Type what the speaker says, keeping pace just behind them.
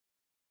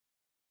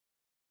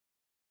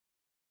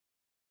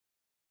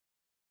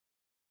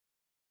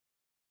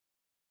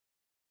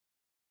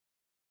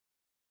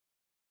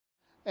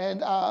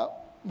And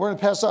we're going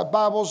to pass out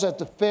Bibles at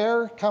the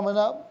fair coming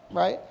up,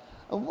 right?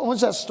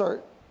 When's that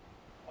start?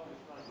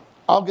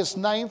 August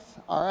 9th,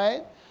 all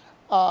right?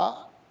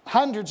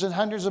 Hundreds and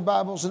hundreds of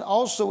Bibles. And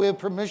also we have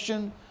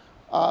permission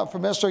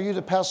from SRU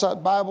to pass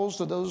out Bibles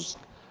to those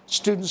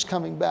students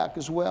coming back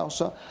as well.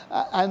 So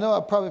I know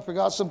I probably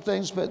forgot some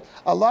things, but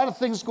a lot of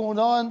things going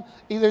on.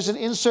 There's an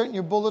insert in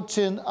your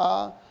bulletin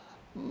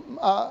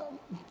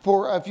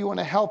for if you want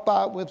to help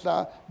out with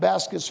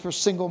baskets for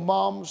single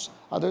moms.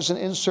 There's an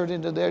insert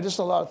into there. Just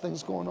a lot of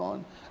things going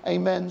on.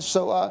 Amen.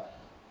 So,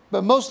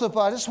 but most of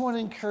all, I just want to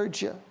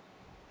encourage you.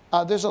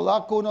 There's a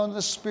lot going on in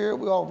the Spirit.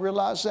 We all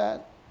realize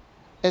that.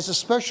 It's a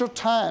special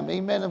time,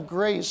 amen, of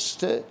grace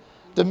to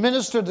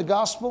minister the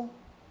gospel.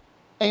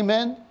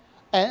 Amen.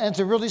 And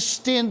to really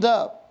stand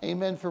up,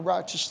 amen, for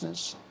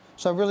righteousness.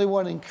 So I really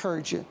want to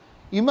encourage you.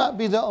 You might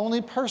be the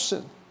only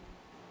person.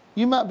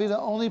 You might be the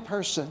only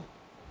person,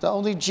 the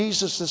only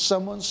Jesus that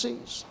someone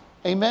sees.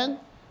 Amen?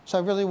 So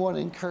I really want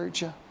to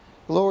encourage you.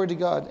 Glory to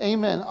God.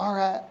 Amen. All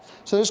right.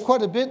 So there's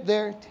quite a bit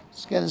there.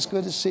 Again, it's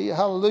good to see you.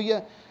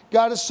 Hallelujah.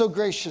 God is so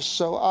gracious.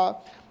 So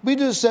we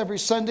do this every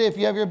Sunday. If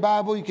you have your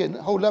Bible, you can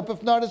hold up.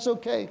 If not, it's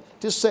okay.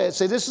 Just say it.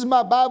 Say, this is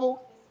my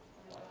Bible.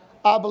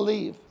 I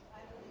believe.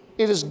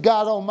 It is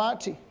God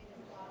Almighty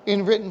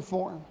in written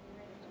form.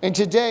 And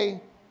today,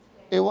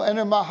 it will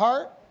enter my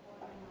heart,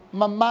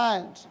 my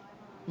mind,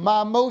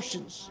 my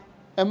emotions,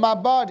 and my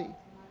body,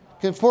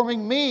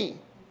 conforming me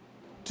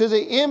to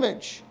the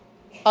image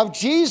of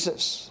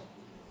Jesus,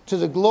 to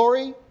the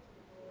glory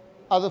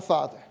of the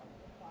Father.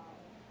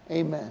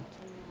 Amen.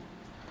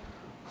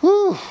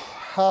 Whew.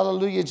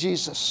 Hallelujah,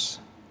 Jesus.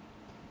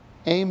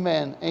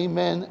 Amen,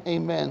 amen,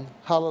 amen.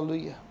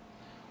 Hallelujah.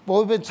 Well,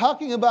 we've been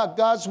talking about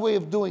God's way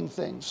of doing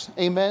things.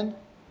 Amen.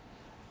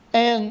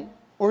 And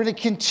we're going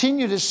to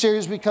continue this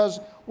series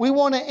because we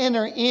want to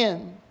enter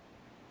in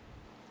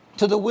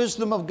to the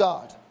wisdom of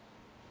God,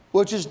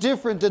 which is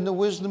different than the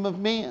wisdom of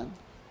man.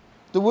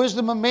 The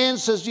wisdom of man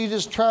says you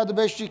just try the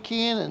best you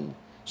can and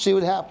see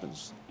what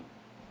happens.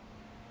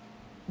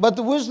 But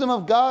the wisdom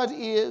of God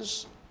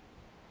is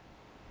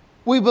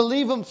we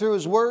believe Him through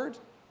His Word,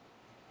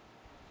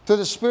 through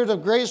the Spirit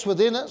of grace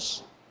within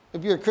us,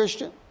 if you're a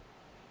Christian.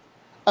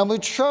 And we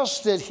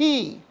trust that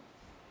He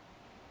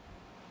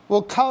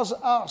will cause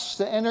us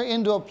to enter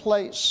into a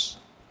place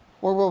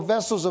where we're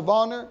vessels of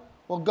honor,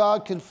 where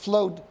God can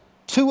flow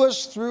to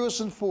us, through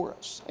us, and for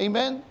us.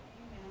 Amen? Amen.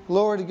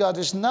 Glory to God.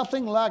 There's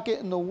nothing like it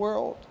in the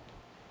world.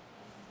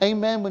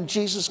 Amen. When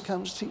Jesus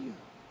comes to you.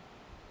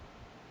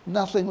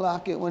 Nothing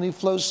like it when He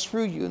flows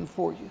through you and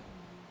for you.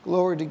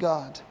 Glory to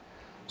God.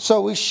 So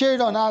we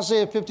shared on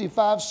Isaiah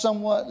 55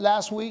 somewhat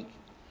last week,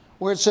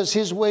 where it says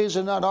His ways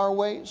are not our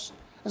ways.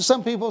 And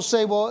some people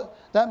say, well,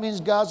 that means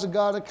God's a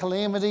God of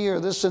calamity or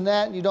this and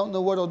that, and you don't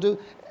know what He'll do.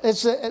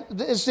 It's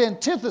the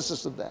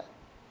antithesis of that.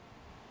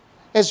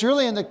 It's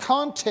really in the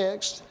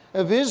context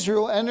of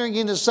Israel entering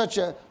into such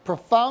a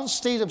profound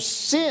state of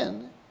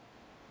sin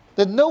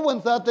that no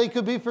one thought they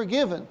could be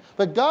forgiven.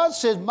 But God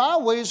said, my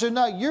ways are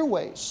not your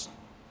ways.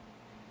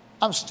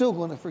 I'm still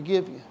going to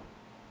forgive you.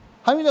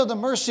 How many know the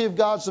mercy of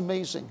God's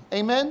amazing?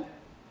 Amen?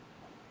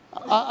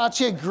 I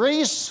tell you,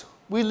 grace,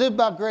 we live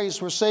by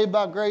grace. We're saved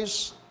by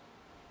grace.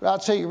 But I'll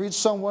tell you, read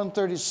Psalm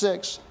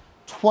 136,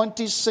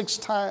 26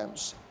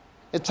 times.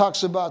 It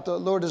talks about the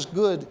Lord is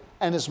good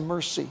and His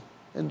mercy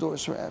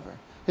endures forever.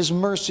 His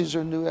mercies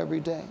are new every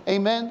day.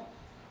 Amen?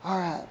 All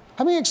right.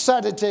 How many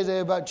excited today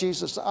about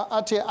Jesus?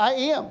 I'll tell you, I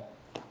am.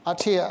 I'll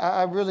tell you,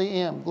 I really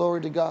am.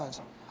 Glory to God.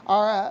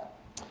 All right.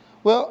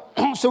 Well,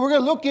 so we're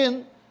going to look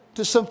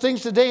into some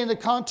things today in the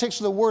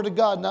context of the Word of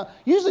God. Now,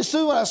 usually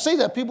soon when I say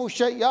that, people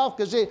shut you off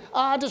because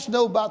I just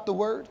know about the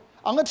Word.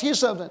 I'm going to tell you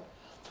something.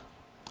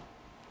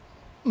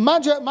 My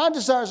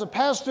desire as a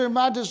pastor,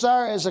 my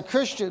desire as a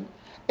Christian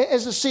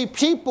is to see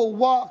people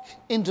walk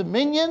in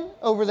dominion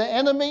over the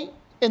enemy,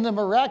 in the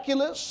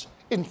miraculous,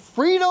 in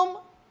freedom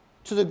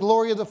to the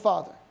glory of the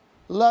Father.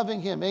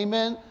 Loving Him,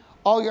 amen,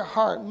 all your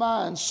heart,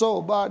 mind,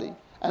 soul, body,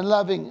 and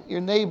loving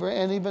your neighbor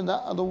and even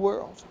the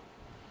world.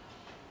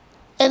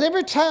 And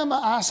every time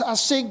I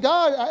seek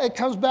God, it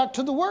comes back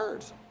to the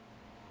Word.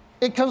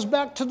 It comes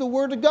back to the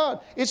Word of God.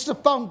 It's the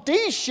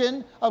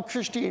foundation of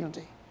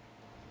Christianity.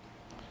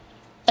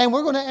 And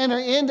we're going to enter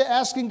into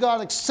asking God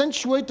to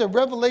accentuate the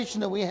revelation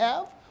that we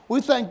have.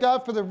 We thank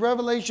God for the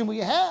revelation we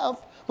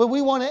have, but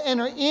we want to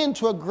enter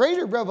into a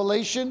greater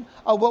revelation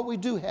of what we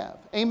do have.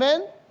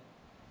 Amen?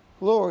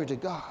 Glory to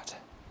God.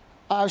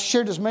 I've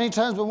shared this many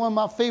times, but one of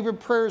my favorite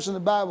prayers in the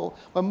Bible,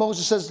 when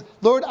Moses says,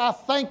 Lord, I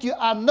thank you,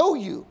 I know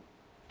you.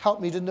 Help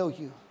me to know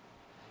you.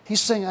 He's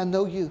saying, I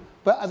know you,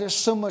 but there's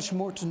so much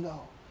more to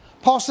know.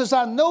 Paul says,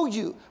 I know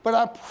you, but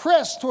I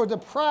press toward the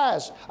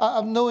prize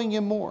of knowing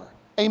you more.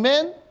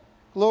 Amen?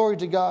 Glory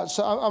to God.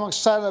 So I'm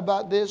excited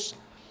about this.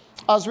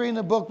 I was reading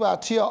a book by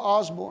T.L.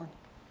 Osborne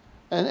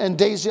and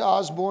Daisy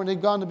Osborne.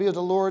 They've gone to be with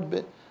the Lord,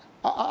 but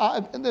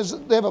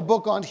they have a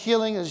book on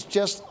healing. It's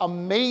just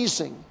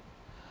amazing.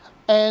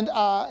 And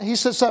he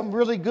said something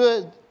really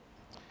good.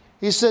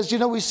 He says,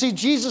 we see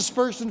Jesus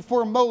first and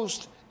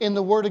foremost in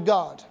the Word of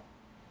God.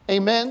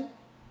 Amen.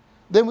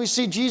 Then we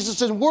see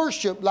Jesus in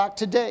worship like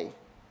today.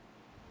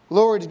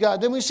 Glory to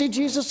God. Then we see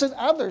Jesus in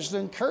others to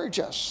encourage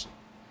us.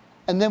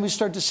 And then we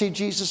start to see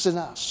Jesus in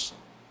us.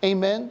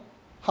 Amen.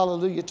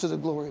 Hallelujah to the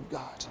glory of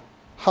God.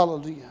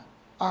 Hallelujah.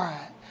 All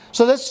right.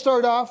 So let's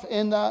start off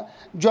in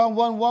John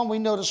 1:1. We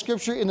know the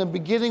scripture, in the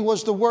beginning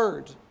was the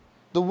Word.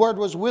 The Word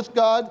was with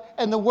God,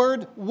 and the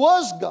Word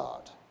was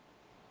God.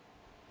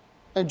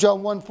 In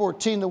John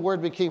 1:14, the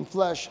Word became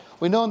flesh.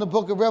 We know in the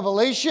book of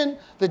Revelation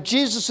that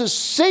Jesus is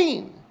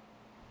seen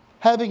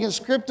having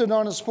inscripted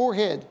on his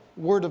forehead,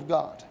 Word of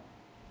God.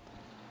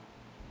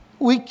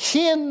 We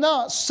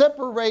cannot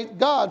separate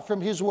God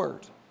from his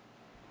Word.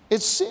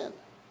 It's sin.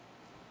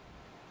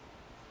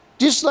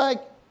 Just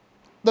like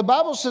the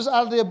Bible says,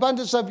 out of the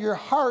abundance of your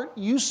heart,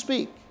 you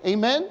speak.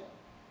 Amen?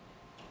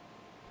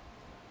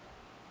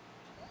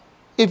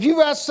 If you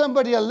write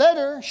somebody a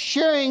letter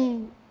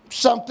sharing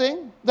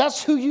something,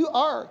 that's who you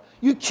are.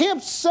 You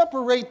can't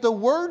separate the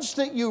words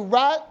that you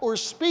write or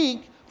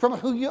speak from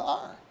who you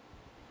are.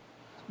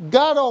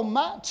 God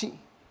Almighty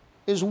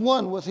is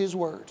one with his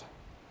Word.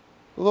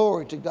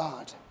 Glory to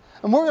God.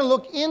 And we're going to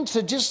look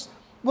into just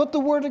what the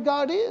Word of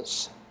God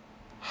is.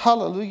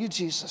 Hallelujah,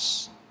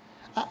 Jesus.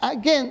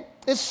 Again,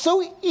 it's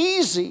so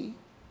easy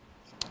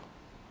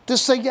to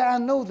say, yeah, I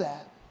know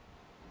that.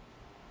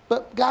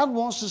 But God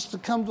wants us to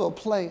come to a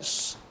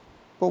place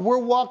where we're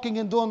walking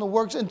and doing the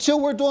works. Until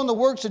we're doing the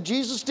works that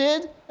Jesus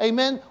did,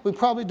 amen, we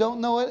probably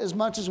don't know it as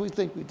much as we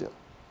think we do.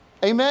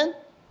 Amen?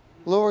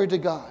 Glory to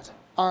God.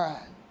 All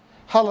right.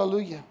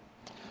 Hallelujah.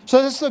 So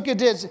let's look at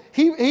this.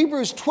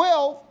 Hebrews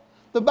 12,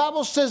 the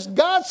Bible says,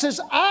 God says,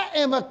 I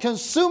am a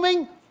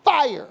consuming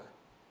fire.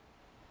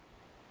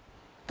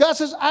 God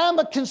says, I am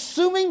a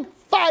consuming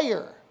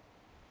fire.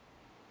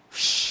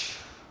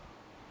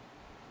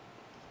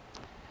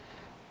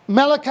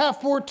 Malachi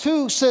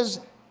 4:2 says,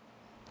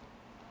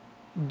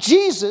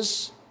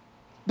 Jesus,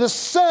 the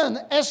Son,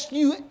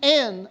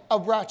 S-U-N,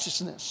 of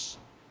righteousness.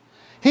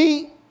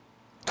 He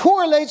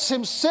correlates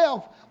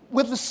himself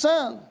with the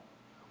sun.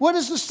 What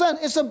is the sun?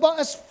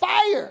 It's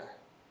fire.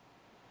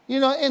 You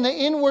know, in the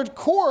inward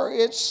core,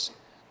 it's,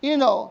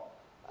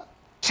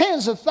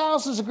 tens of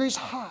thousands of degrees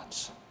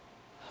hot.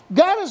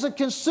 God is a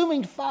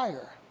consuming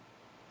fire.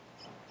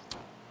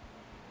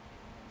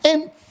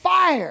 And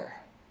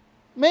fire,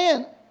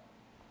 man,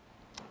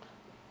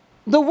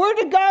 the Word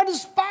of God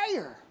is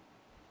fire.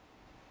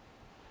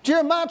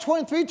 Jeremiah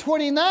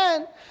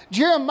 23:29,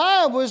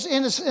 Jeremiah was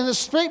in a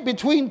strait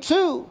between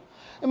two.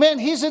 Man,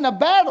 he's in a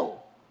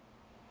battle.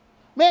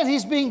 Man,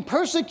 he's being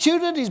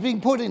persecuted. He's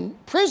being put in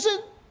prison.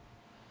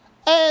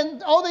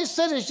 And all they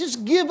said is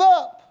just give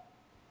up.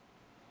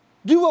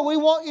 Do what we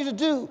want you to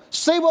do.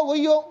 Say what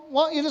we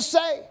want you to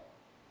say.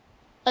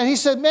 And he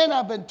said, man,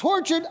 I've been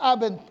tortured.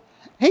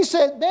 He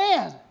said,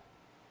 man.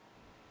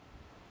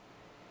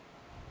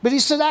 But he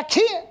said, I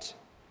can't.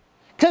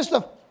 Because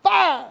the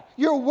fire,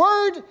 your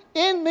word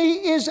in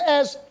me is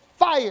as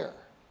fire.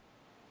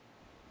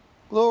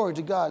 Glory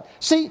to God.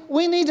 See,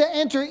 we need to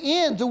enter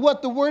into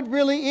what the word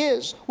really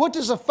is. What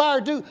does a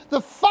fire do?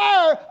 The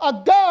fire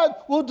of God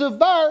will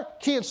devour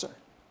cancer.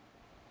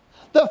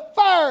 The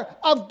fire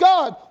of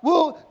God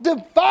will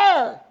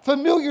devour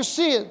familiar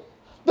sin.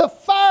 The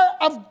fire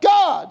of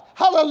God,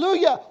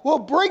 hallelujah, will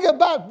bring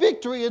about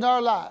victory in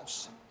our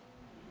lives.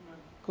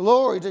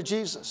 Glory to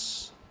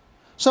Jesus.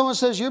 Someone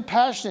says, you're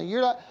passionate.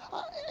 You're not.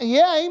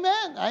 Yeah,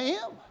 amen, I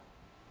am.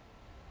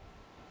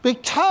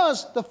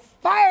 Because the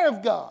fire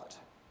of God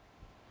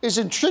is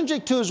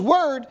intrinsic to his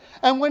word,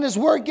 and when his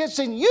word gets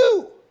in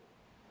you,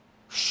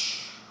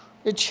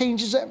 it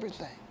changes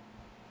everything.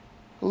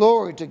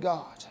 Glory to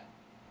God.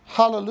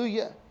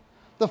 Hallelujah.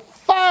 The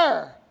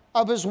fire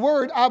of his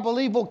word, I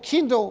believe, will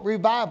kindle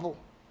revival.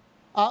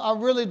 I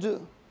really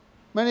do.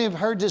 Many have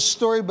heard this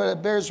story, but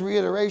it bears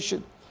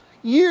reiteration.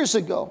 Years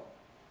ago,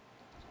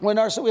 we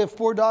have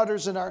 4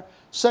 daughters, and our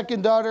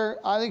second daughter,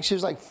 I think she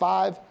was like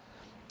 5,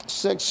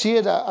 6. She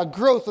had a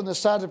growth on the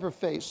side of her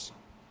face.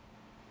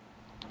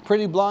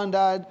 Pretty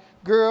blonde-eyed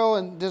girl,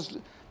 and just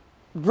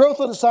growth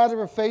on the side of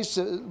her face,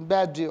 a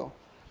bad deal.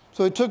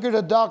 So we took her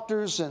to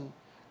doctors, and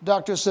the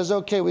doctor says,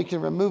 okay, we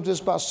can remove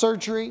this by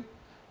surgery.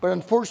 But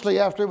unfortunately,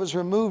 after it was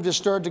removed, it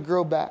started to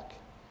grow back.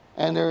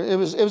 And it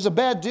was a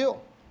bad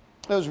deal.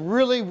 It was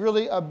really,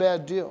 really a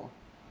bad deal.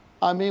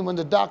 I mean, when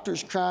the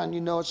doctor's crying,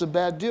 you know it's a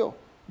bad deal.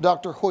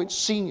 Dr. Hoyt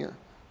Sr.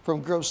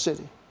 from Grove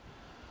City.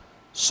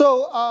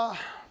 So,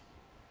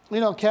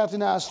 Kathy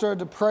and I started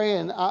to pray,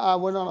 and I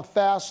went on a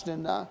fast,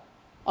 and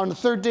on the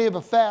third day of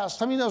a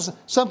fast,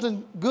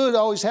 something good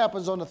always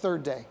happens on the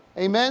third day.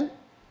 Amen?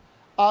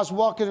 I was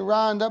walking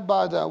around up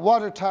by the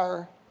water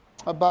tower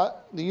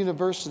about the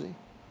university.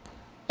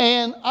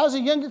 And I was a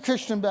younger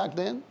Christian back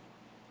then.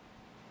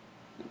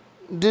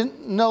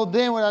 Didn't know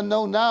then what I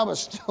know now, but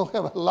still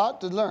have a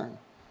lot to learn.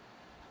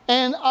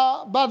 And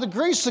by the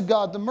grace of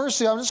God, the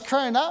mercy, I'm just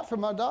crying out for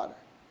my daughter.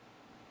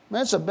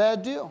 Man, it's a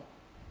bad deal.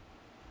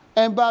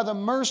 And by the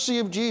mercy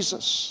of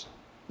Jesus,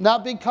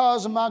 not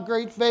because of my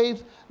great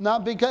faith,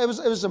 not because,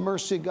 it was the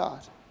mercy of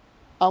God.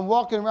 I'm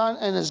walking around,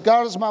 and as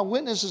God is my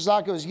witness, it's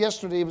like it was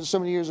yesterday, even so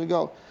many years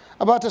ago.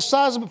 About the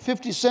size of a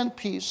 50-cent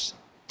piece,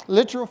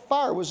 literal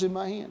fire was in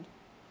my hand.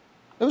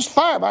 It was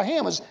fire. My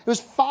hand was, it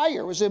was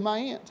fire was in my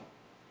hand.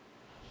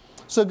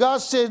 So God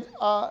said,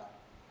 I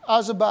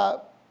was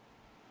about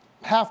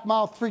half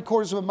mile,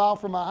 3/4 of a mile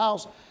from my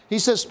house. He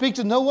said, speak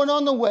to no one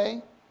on the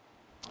way.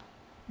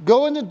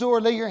 Go in the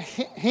door, lay your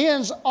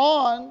hands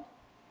on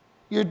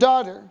your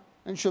daughter,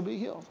 and she'll be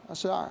healed. I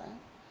said, all right.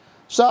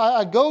 So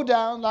I go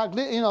down like,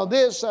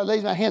 this. I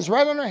laid my hands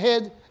right on her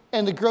head,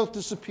 and the growth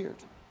disappeared.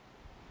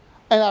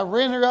 And I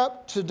ran her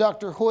up to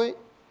Dr. Hoyt,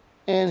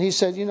 and he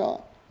said,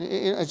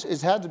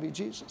 it had to be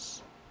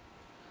Jesus.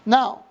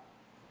 Now,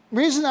 the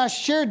reason I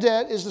shared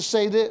that is to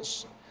say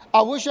this.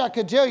 I wish I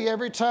could tell you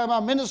every time I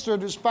minister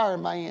there's fire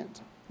in my hand.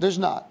 There's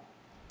not.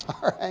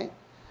 All right?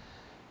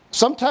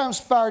 Sometimes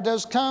fire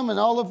does come, and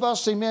all of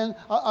us, amen,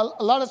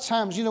 a lot of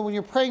times, when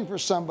you're praying for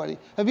somebody,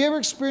 have you ever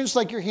experienced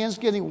like your hands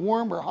getting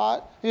warm or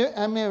hot?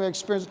 I may have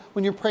experienced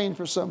when you're praying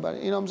for somebody,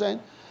 you know what I'm saying?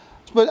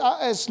 But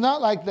it's not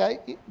like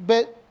that.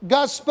 But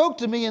God spoke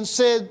to me and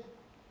said,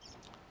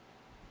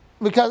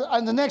 because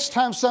the next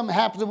time something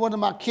happened to one of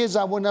my kids,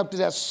 I went up to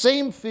that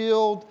same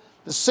field,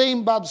 by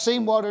the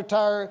same water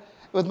tower,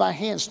 with my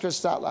hands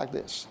stretched out like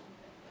this.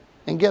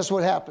 And guess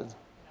what happened?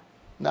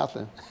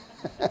 Nothing.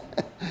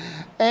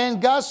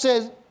 And God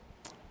said,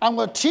 I'm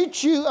going to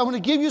teach you, I'm going to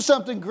give you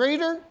something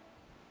greater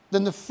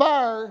than the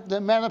fire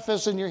that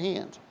manifests in your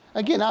hand.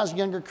 Again, I was a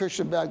younger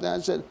Christian back then.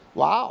 I said,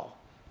 wow,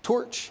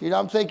 torch.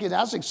 I'm thinking,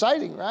 that's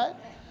exciting, right?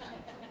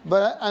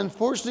 But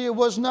unfortunately, it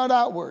was not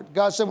outward.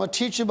 God said, I'm going to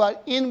teach you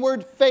about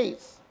inward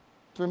faith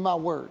through my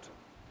word.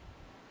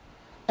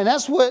 And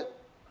that's what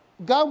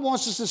God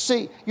wants us to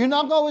see. You're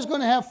not always going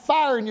to have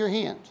fire in your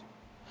hand,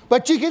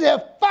 but you can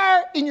have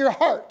fire in your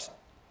heart.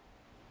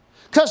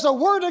 Because the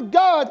word of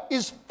God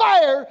is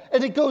fire,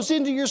 and it goes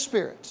into your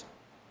spirit.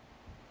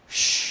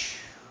 Shh.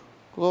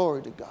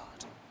 Glory to God.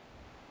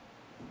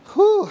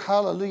 Whew,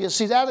 hallelujah.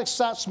 See, that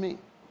excites me.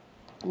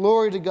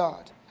 Glory to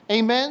God.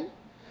 Amen.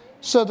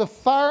 So the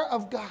fire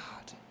of God,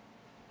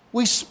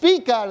 we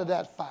speak out of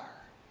that fire.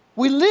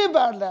 We live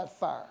out of that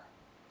fire.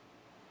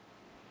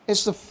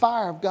 It's the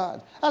fire of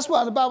God. That's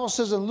why the Bible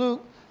says in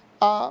Luke,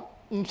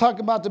 when talking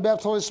about the baptism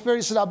of the Holy Spirit,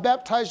 he said, I'll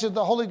baptize you with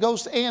the Holy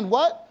Ghost and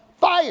what?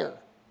 Fire.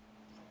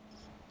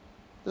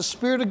 The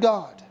Spirit of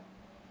God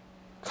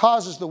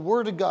causes the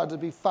Word of God to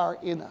be fire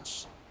in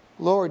us.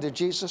 Glory to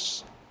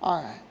Jesus.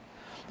 All right.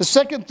 The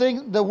second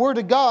thing, the Word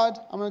of God,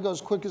 I'm going to go as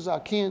quick as I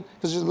can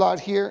because there's a lot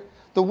here.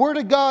 The Word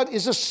of God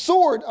is a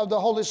sword of the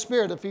Holy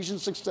Spirit,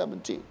 Ephesians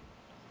 6:17.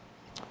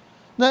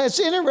 Now, it's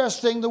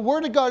interesting. The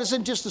Word of God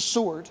isn't just a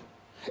sword.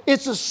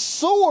 It's a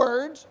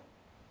sword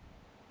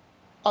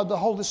of the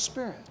Holy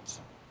Spirit.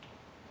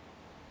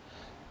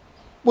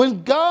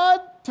 When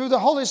God, through the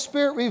Holy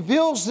Spirit,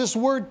 reveals this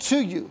Word to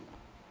you,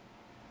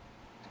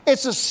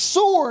 it's a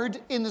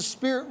sword in the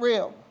spirit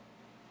realm.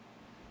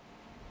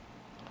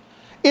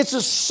 It's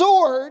a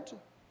sword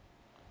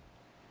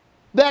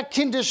that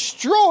can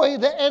destroy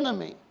the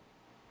enemy.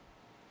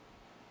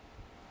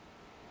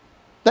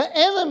 The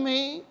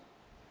enemy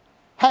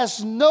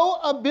has no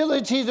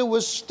ability to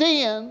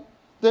withstand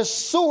the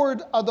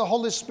sword of the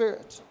Holy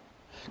Spirit.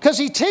 Because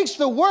he takes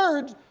the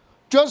word,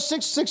 John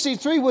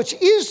 6:63, which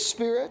is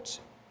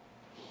spirit,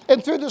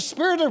 and through the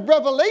spirit of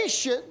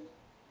revelation,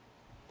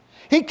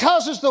 he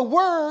causes the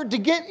word to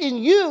get in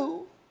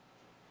you,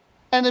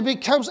 and it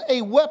becomes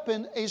a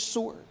weapon, a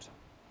sword.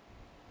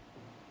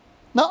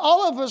 Now,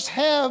 all of us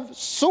have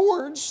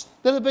swords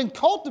that have been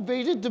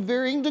cultivated to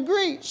varying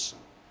degrees.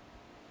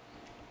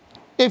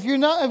 All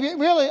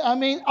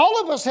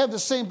of us have the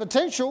same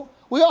potential.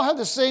 We all have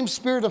the same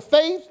spirit of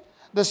faith,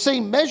 the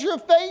same measure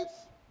of faith,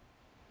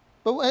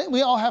 but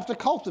we all have to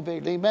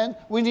cultivate it, amen?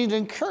 We need to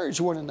encourage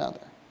one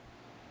another.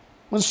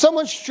 When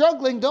someone's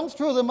struggling, don't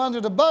throw them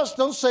under the bus.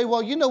 Don't say,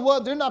 well, you know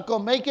what, they're not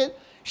going to make it.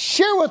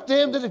 Share with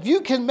them that if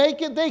you can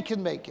make it, they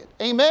can make it.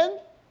 Amen?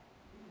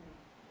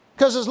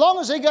 Because as long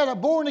as they got a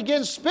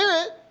born-again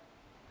spirit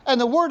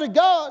and the Word of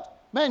God,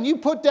 man, you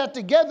put that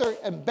together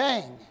and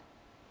bang,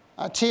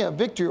 I tell you,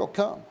 victory will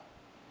come.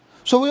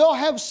 So we all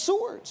have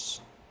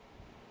swords.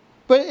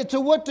 But to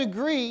what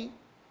degree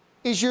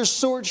is your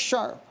sword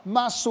sharp?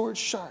 My sword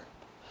sharp.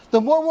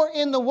 The more we're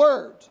in the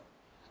Word,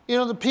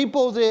 the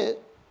people that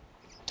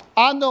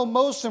I know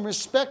most and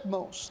respect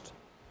most,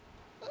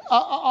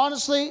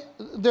 honestly,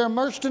 they're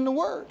immersed in the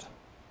Word.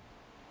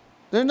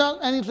 They're not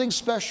anything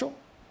special.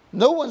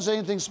 No one's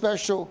anything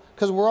special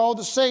because we're all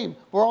the same.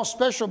 We're all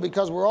special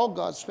because we're all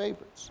God's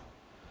favorites.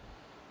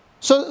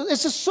 So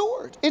it's a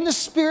sword in the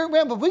spirit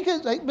realm. But we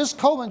could, like Miss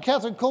Coleman,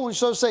 Catherine Coleman,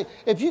 so say,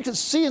 if you could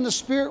see in the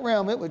spirit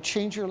realm, it would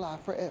change your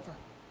life forever.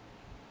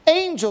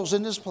 Angels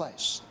in this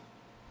place.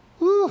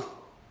 Whew.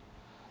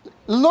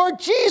 Lord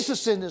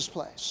Jesus in this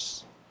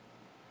place.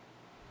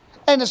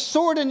 And a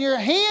sword in your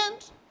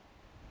hand,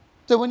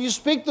 that when you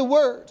speak the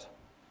word,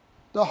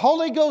 the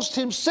Holy Ghost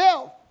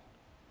himself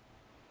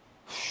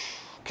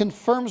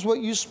confirms what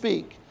you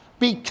speak,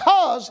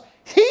 because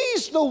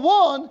he's the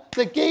one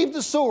that gave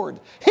the sword.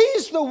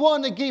 He's the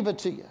one that gave it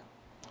to you.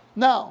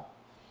 Now,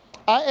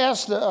 I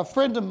asked a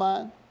friend of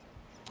mine,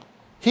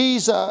 he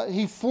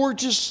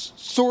forges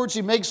swords,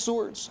 he makes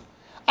swords.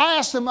 I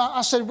asked him,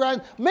 I said,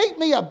 Ryan, make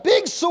me a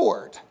big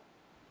sword.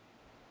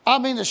 I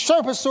mean, the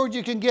sharpest sword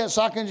you can get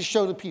so I can just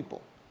show the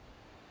people.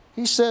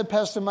 He said,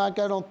 Pastor Mike,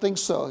 I don't think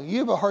so. You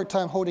have a hard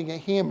time holding a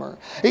hammer.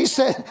 He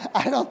said,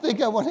 I don't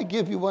think I want to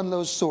give you one of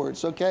those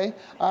swords, okay?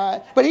 All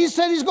right. But he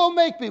said he's going to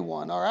make me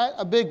one, all right?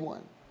 A big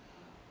one.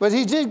 But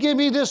he did give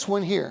me this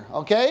one here,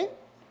 okay?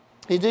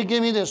 He did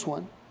give me this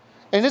one.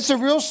 And it's a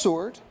real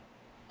sword,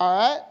 all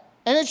right?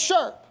 And it's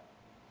sharp.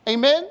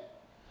 Amen?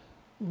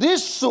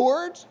 This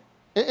sword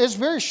is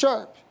very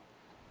sharp.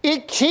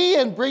 It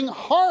can bring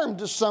harm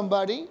to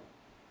somebody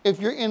if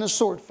you're in a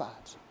sword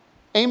fight.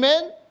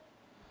 Amen?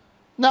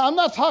 Now, I'm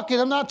not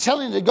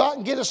telling you to go out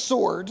and get a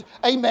sword,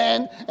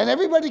 amen, and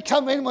everybody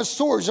come in with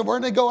swords and we're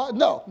going to go out.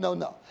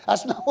 No.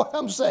 That's not what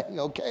I'm saying,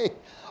 okay?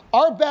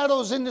 Our battle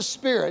is in the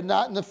spirit,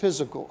 not in the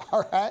physical,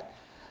 all right?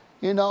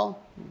 You know,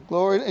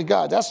 glory to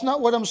God. That's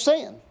not what I'm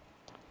saying.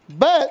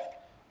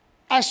 But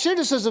I share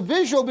this as a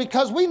visual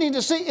because we need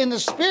to see in the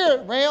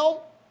spirit realm,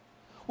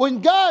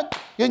 when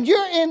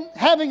you're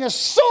having a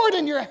sword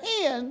in your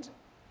hand,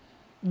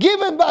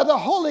 given by the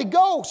Holy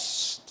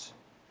Ghost,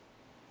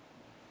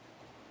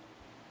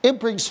 it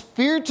brings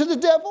fear to the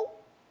devil.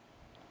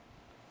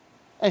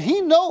 And he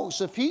knows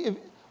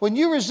when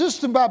you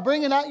resist him by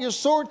bringing out your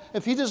sword,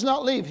 if he does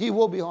not leave, he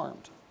will be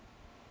harmed.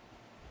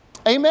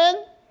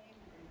 Amen?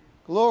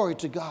 Glory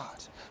to God.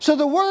 So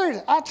the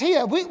word, I tell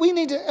you,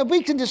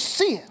 we can just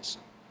see it.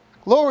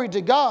 Glory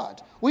to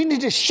God. We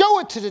need to show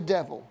it to the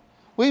devil.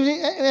 We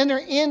need to enter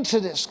into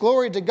this.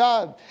 Glory to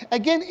God.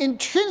 Again,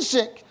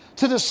 intrinsic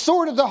to the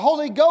sword of the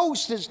Holy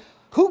Ghost is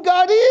who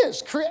God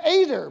is,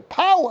 creator,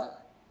 power.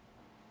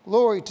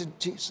 Glory to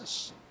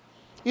Jesus.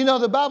 You know,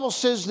 the Bible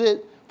says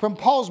that from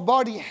Paul's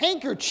body,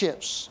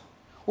 handkerchiefs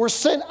were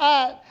sent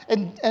out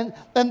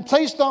and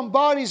placed on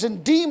bodies,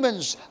 and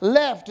demons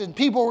left and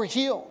people were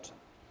healed.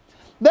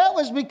 That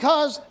was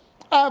because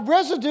a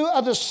residue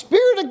of the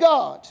Spirit of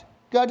God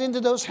got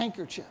into those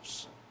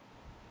handkerchiefs.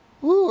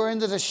 Or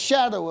into the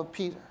shadow of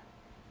Peter.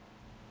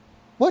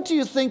 What do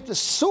you think the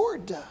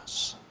sword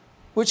does?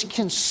 Which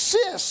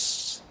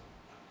consists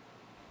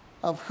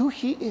of who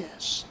he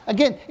is.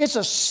 Again, it's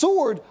a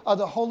sword of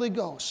the Holy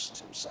Ghost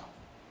himself.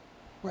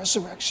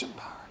 Resurrection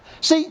power.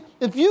 See,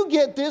 if you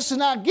get this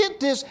and I get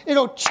this,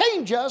 it'll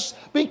change us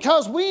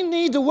because we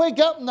need to wake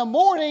up in the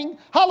morning,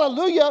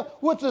 hallelujah,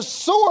 with the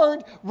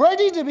sword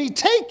ready to be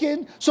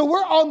taken so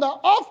we're on the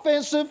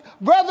offensive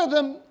rather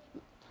than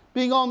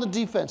being on the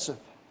defensive.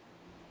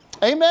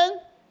 Amen?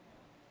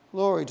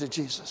 Glory to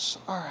Jesus.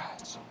 All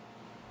right.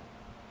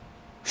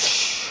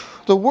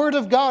 The Word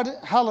of God,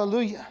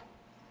 hallelujah.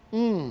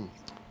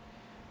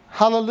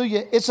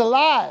 Hallelujah. It's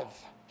alive.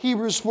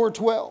 Hebrews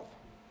 4:12.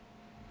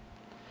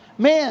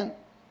 Man,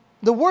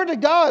 the Word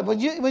of God, when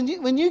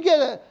you get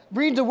to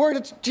read the Word,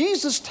 it's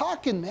Jesus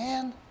talking,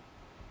 man.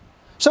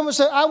 Someone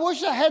said, I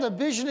wish I had a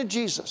vision of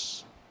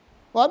Jesus.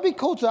 Well, that'd be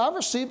cool too. I'll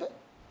receive it.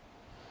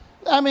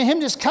 I mean, him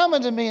just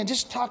coming to me and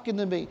just talking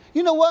to me.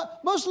 You know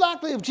what? Most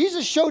likely, if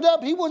Jesus showed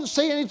up, he wouldn't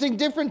say anything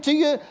different to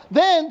you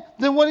then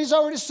than what he's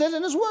already said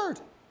in his Word.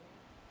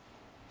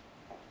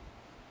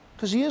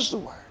 Because he is the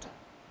Word.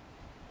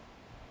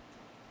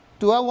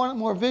 Do I want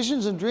more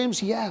visions and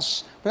dreams?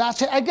 Yes.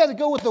 But I got to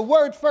go with the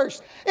Word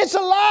first. It's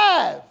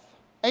alive.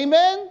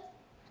 Amen?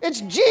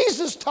 It's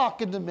Jesus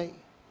talking to me.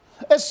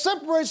 It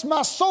separates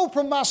my soul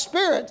from my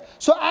spirit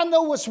so I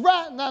know what's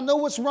right and I know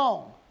what's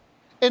wrong.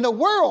 In a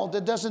world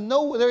that doesn't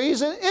know there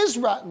is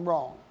right and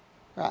wrong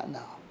right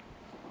now.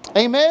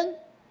 Amen?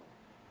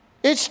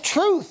 It's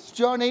truth,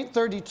 John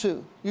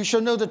 8:32. You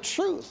shall know the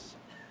truth,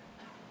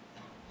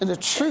 and the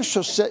truth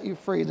shall set you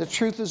free. The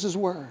truth is his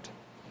word.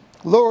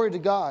 Glory to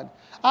God.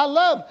 I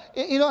love,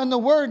 in the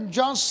word in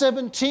John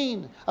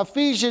 17,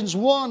 Ephesians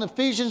 1,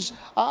 Ephesians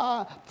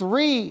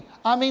 3.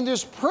 I mean,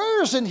 there's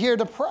prayers in here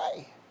to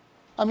pray.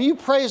 I mean, you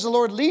pray as the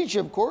Lord leads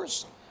you, of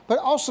course, but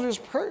also there's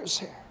prayers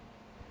here.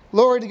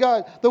 Glory to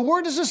God. The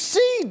word is a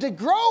seed that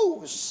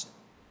grows.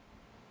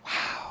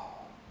 Wow.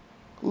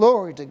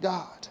 Glory to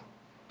God.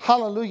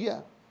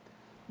 Hallelujah.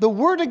 The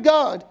word of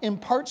God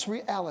imparts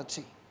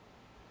reality.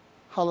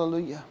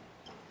 Hallelujah.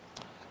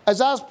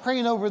 As I was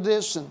praying over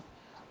this, and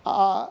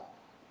the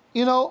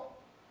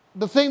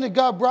thing that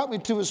God brought me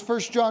to is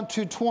 1 John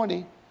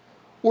 2:20,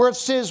 where it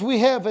says we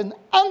have an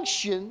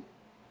unction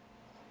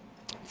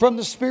from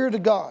the Spirit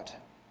of God.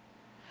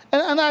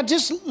 And I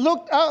just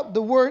looked up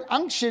the word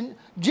unction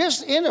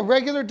just in a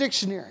regular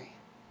dictionary.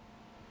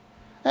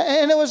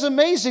 And it was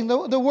amazing,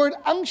 the word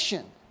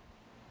unction.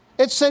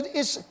 It said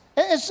it's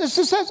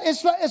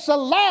a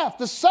life,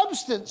 the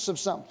substance of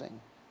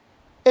something.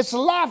 It's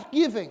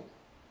life-giving.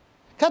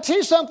 Can I tell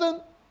you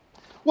something?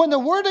 When the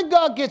Word of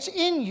God gets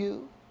in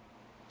you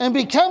and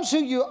becomes who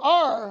you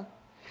are,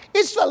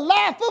 it's the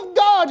life of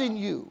God in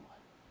you.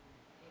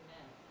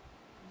 Amen.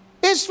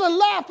 It's the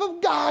life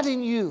of God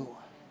in you.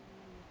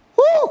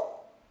 Woo!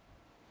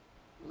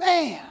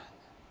 Man.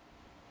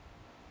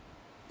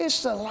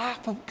 It's the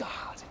life of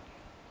God.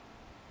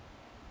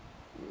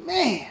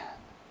 Man.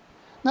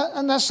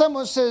 Now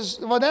someone says,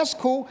 well, that's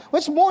cool.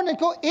 What's more than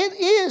cool? It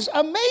is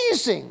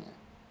amazing.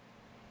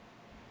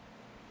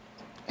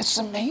 It's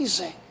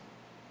amazing.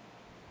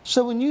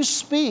 So when you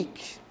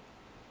speak,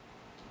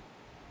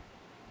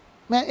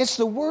 man, it's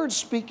the word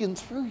speaking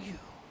through you.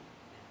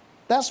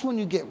 That's when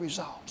you get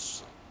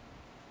results.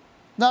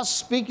 Not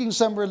speaking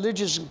some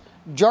religious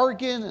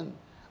jargon and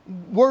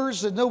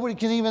words that nobody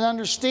can even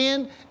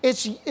understand.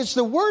 It's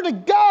the word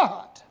of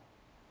God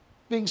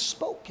being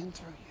spoken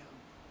through you.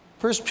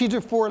 1 Peter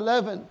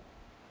 4:11.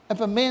 If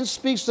a man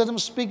speaks, let him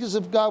speak as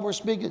if God were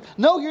speaking.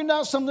 No, you're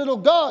not some little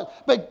God,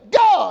 but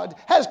God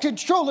has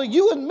control of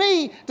you and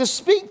me to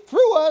speak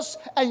through us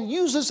and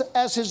use us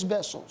as his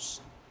vessels.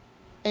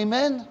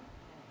 Amen?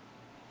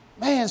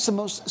 Man,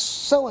 it's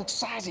so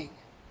exciting.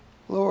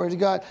 Glory to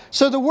God.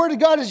 So the word of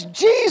God is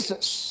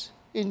Jesus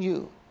in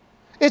you.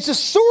 It's a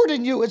sword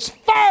in you. It's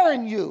fire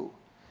in you.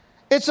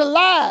 It's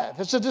alive.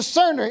 It's a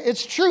discerner.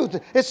 It's truth.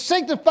 It's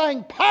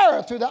sanctifying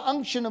power through the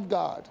unction of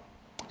God.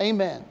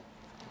 Amen.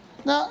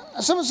 Now,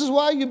 someone says,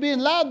 why are you being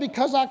loud?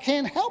 Because I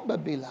can't help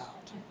but be loud.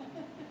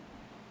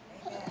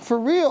 For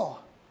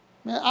real.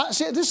 Man,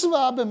 see, this is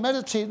what I've been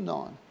meditating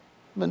on.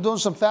 I've been doing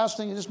some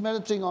fasting and just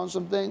meditating on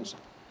some things.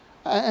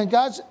 And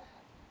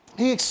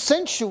he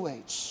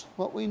accentuates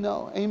what we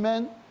know.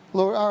 Amen?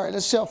 Lord, all right,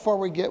 let's see how far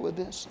we get with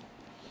this.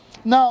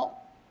 Now,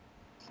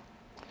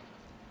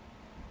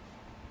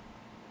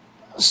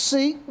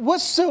 see,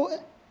 what's so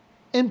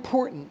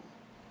important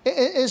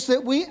is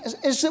that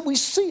we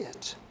see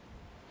it.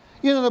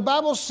 You know, the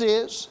Bible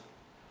says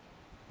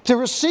to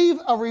receive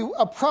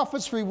a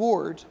prophet's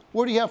reward,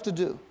 what do you have to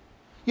do?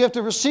 You have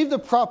to receive the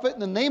prophet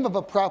in the name of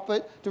a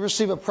prophet to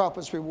receive a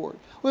prophet's reward.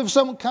 We have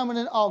someone coming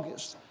in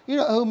August, you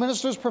know, who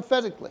ministers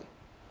prophetically.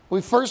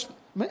 We first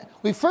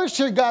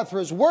hear God through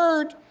his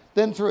word,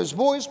 then through his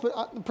voice,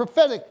 but the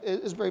prophetic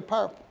is very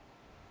powerful.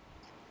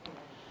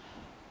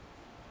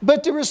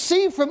 But to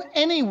receive from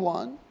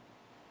anyone,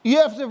 you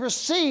have to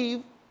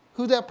receive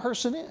who that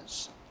person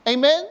is.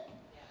 Amen?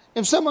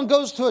 If someone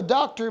goes to a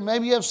doctor,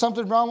 maybe you have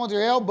something wrong with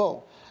your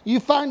elbow. You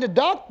find a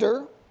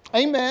doctor,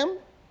 amen,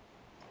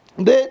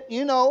 that,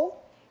 you know,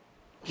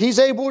 he's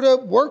able to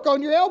work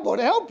on your elbow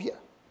to help you.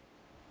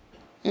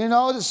 You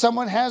know, that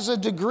someone has a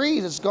degree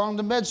that's gone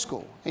to med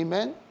school.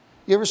 Amen?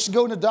 You ever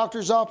go in the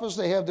doctor's office,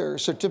 they have their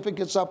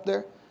certificates up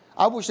there?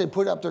 I wish they'd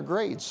put up their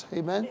grades.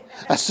 Amen?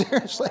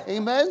 Seriously,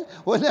 amen?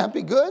 Wouldn't that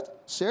be good?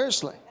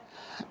 Seriously.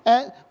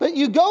 But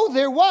you go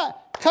there, why?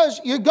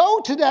 Because you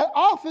go to that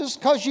office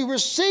because you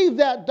receive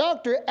that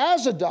doctor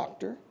as a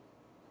doctor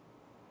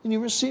and you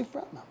receive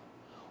from him.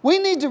 We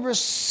need to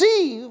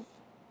receive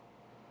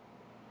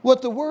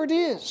what the word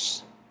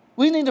is.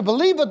 We need to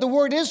believe what the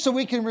word is so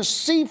we can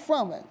receive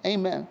from it.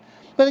 Amen.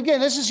 But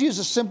again, let's just use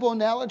a simple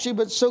analogy,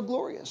 but it's so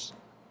glorious.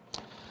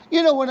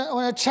 You know, when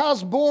a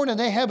child's born and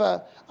they have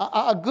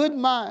a good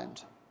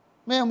mind,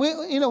 man,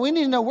 we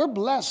need to know we're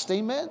blessed.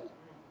 Amen.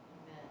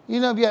 You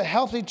know, if you have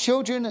healthy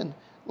children and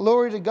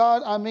glory to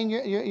God, I mean,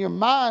 your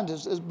mind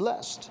is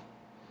blessed.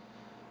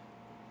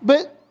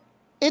 But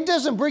it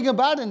doesn't bring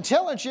about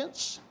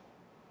intelligence.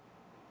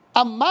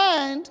 A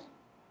mind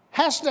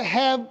has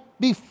to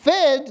be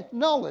fed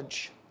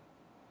knowledge.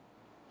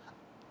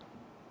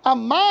 A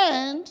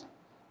mind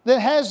that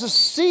has a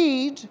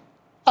seed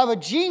of a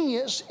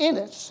genius in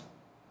it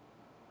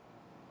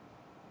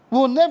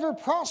will never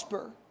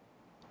prosper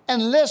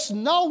unless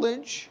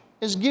knowledge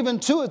is given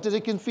to it that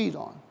it can feed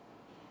on.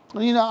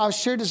 You know, I've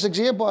shared this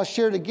example. I'll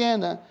share it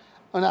again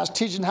when I was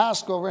teaching high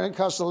school,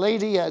 because the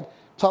lady had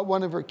taught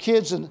one of her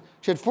kids, and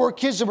she had 4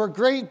 kids that were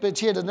great, but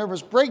she had a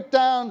nervous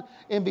breakdown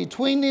in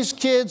between these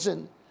kids,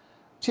 and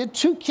she had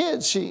 2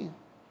 kids. She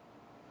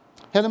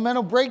had a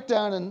mental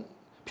breakdown, and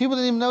people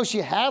didn't even know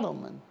she had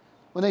them. And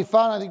when they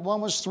found, I think one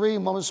was 3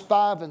 and one was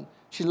 5, and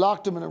she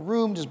locked them in a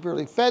room, just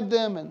barely fed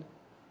them, and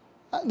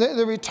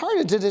they're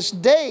retarded to this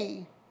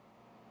day.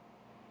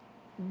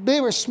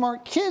 They were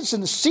smart kids in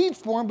the seed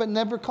form, but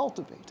never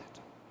cultivated.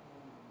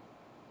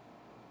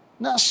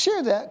 Now, I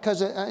share that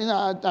because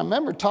I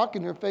remember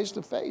talking to her face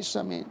to face.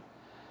 I mean,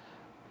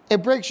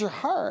 it breaks your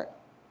heart.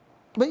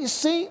 But you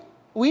see,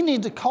 we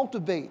need to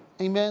cultivate,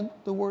 amen,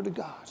 the Word of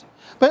God.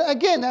 But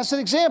again, that's an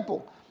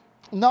example.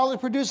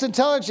 Knowledge produces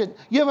intelligence.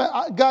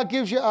 God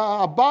gives you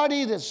a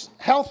body that's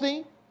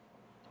healthy,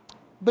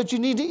 but you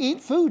need to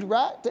eat food,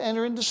 right, to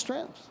enter into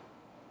strength.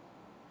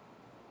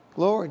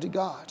 Glory to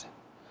God.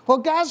 Well,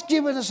 God's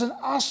given us an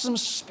awesome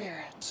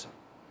spirit,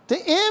 the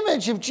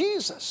image of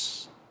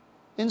Jesus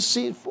in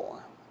seed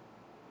form.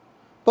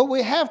 But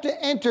we have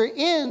to enter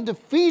into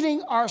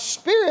feeding our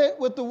spirit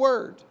with the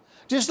word.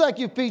 Just like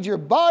you feed your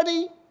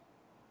body,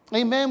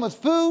 amen, with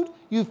food,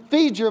 you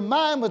feed your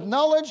mind with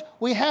knowledge,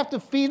 we have to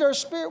feed our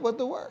spirit with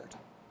the word,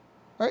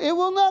 or it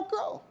will not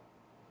grow.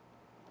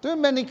 There are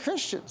many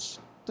Christians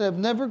that have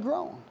never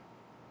grown.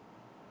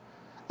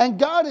 And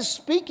God is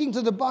speaking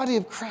to the body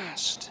of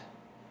Christ.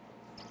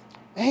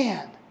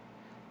 Man,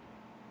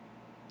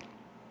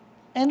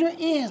 enter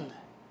in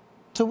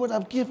to what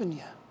I've given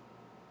you.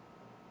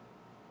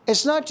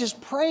 It's not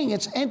just praying,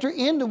 it's enter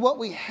into what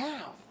we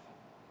have.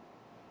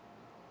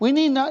 We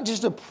need not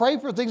just to pray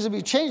for things to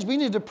be changed. We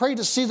need to pray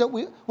to see that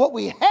what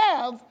we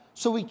have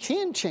so we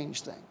can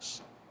change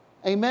things.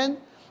 Amen?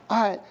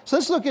 All right, so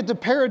let's look at the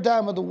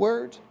paradigm of the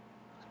Word.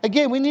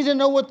 Again, we need to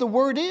know what the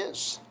Word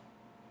is.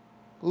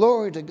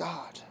 Glory to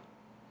God.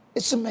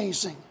 It's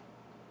amazing.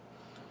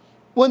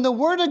 When the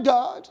Word of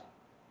God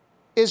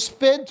is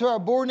fed to our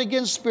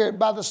born-again spirit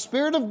by the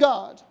Spirit of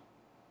God,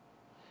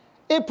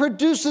 it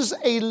produces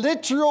a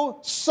literal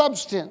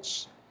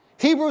substance.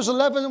 Hebrews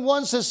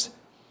 11:1 says,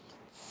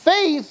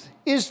 faith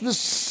is the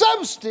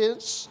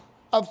substance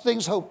of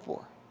things hoped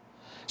for.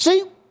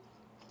 See,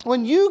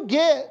 when you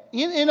get,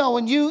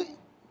 when you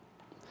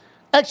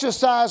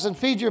exercise and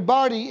feed your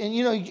body and,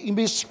 you can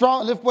be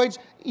strong, lift weights,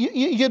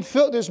 you can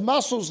feel there's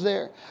muscles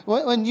there.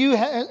 When you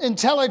have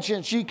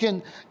intelligence, you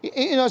can,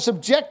 it's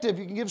objective.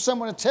 You can give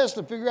someone a test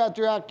to figure out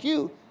their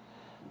IQ.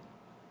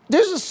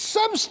 There's a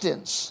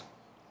substance.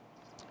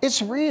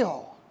 It's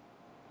real.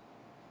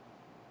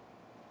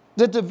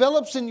 That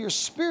develops in your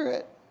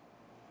spirit.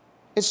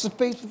 It's the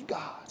faith of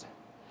God.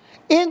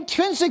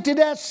 Intrinsic to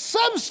that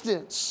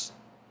substance,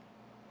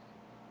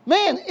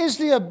 man, is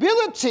the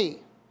ability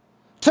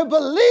to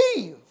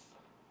believe,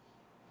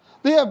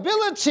 the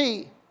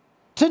ability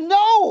to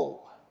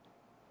know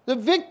the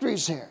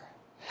victories here,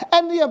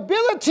 and the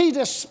ability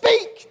to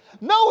speak,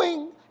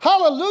 knowing,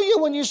 hallelujah,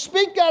 when you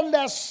speak out of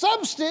that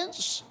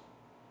substance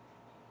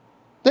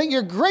that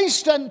you're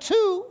graced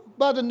unto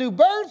by the new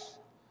birth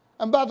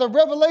and by the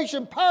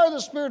revelation power of the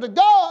Spirit of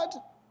God,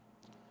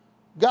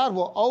 God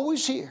will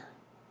always hear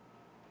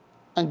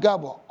and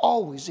God will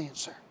always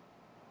answer.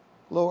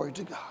 Glory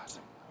to God.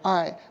 All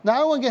right. Now, I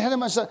don't want to get ahead of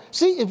myself.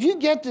 See, if you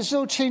get this,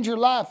 it'll change your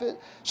life.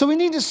 So we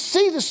need to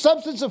see the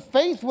substance of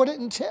faith, what it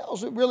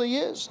entails. It really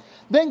is.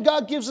 Then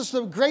God gives us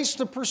the grace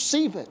to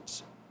perceive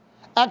it.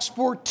 Acts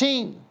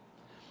 14.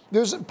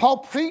 Paul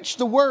preached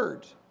the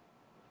word.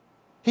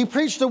 He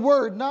preached the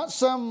word, not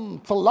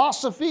some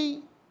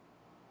philosophy,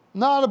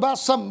 not about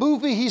some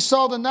movie he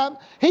saw the night.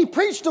 He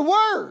preached the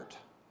word.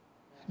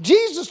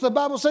 Jesus, the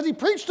Bible said, he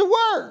preached the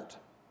word.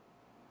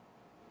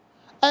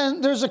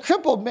 And there's a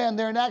crippled man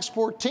there in Acts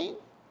 14.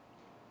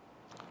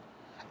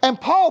 And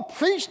Paul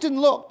preached and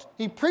looked.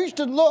 He preached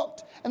and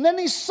looked. And then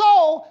he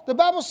saw, the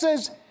Bible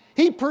says,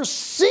 he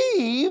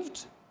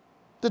perceived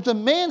that the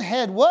man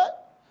had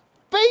what?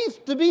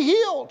 Faith to be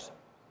healed.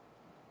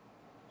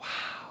 Wow.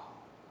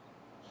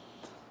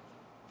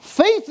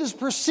 Faith is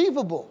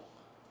perceivable.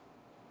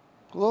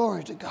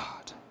 Glory to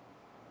God.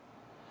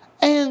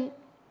 And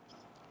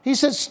he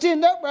said,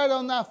 stand upright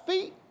on thy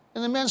feet.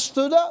 And the man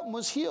stood up and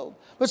was healed.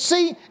 But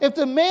see, if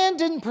the man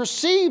didn't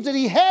perceive that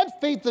he had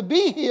faith to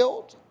be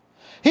healed,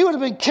 he would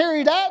have been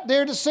carried out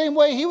there the same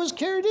way he was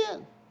carried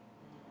in.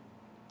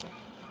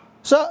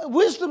 So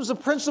wisdom's a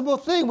principal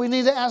thing. We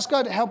need to ask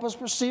God to help us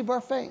perceive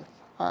our faith.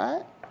 All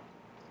right?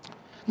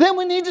 Then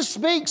we need to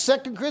speak.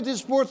 2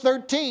 Corinthians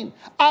 4:13.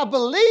 I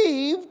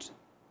believed,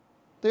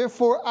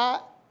 therefore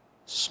I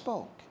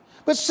spoke.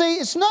 But see,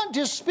 it's not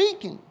just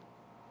speaking.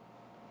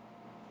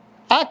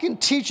 I can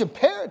teach a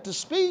parrot to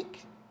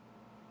speak.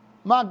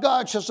 My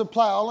God shall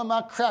supply all of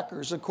my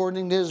crackers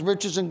according to his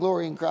riches and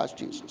glory in Christ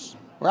Jesus.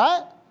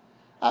 Right?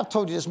 I've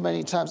told you this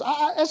many times.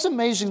 It's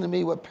amazing to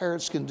me what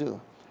parrots can do.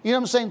 You know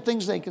what I'm saying?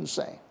 Things they can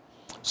say.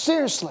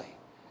 Seriously.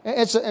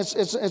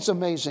 It's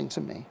amazing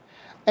to me.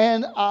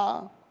 And,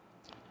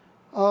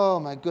 oh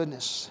my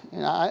goodness.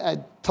 And I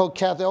told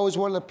Kathy, I always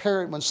wanted a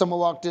parrot when someone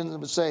walked in and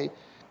would say,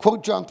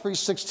 quote John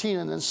 3:16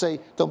 and then say,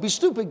 don't be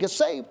stupid, get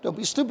saved. Don't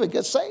be stupid,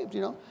 get saved,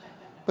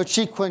 But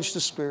she quenched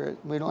the spirit.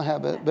 We don't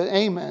have it, but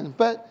amen.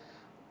 But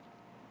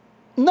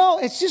no,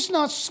 it's just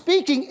not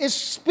speaking. It's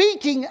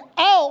speaking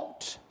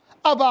out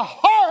of a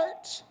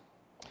heart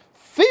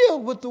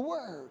filled with the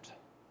word.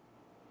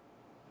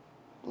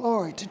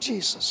 Glory to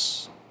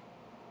Jesus.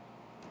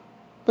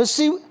 But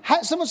see,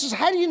 someone says,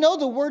 how do you know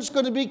the word's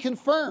going to be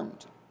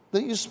confirmed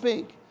that you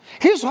speak?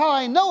 Here's how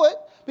I know it.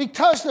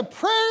 Because the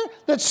prayer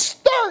that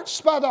starts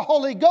by the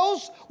Holy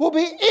Ghost will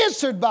be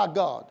answered by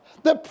God.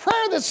 The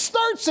prayer that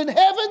starts in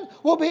heaven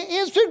will be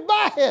answered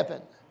by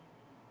heaven.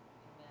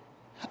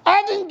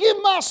 I didn't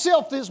give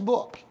myself this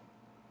book.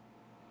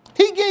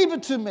 He gave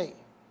it to me.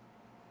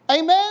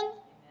 Amen?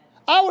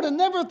 I would have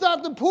never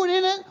thought to put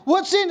in it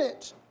what's in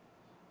it.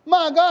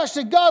 My gosh,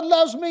 that God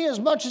loves me as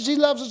much as he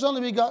loves his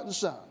only begotten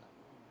Son.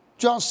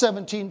 John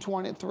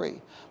 17:23.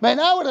 Man,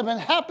 I would have been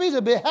happy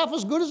to be half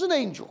as good as an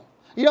angel.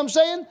 You know what I'm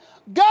saying?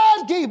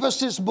 God gave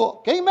us this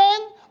book. Amen?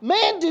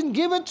 Man didn't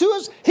give it to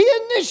us. He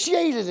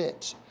initiated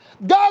it.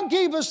 God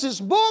gave us this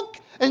book,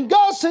 and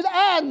God said,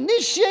 I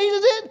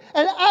initiated it,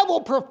 and I will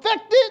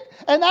perfect it,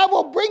 and I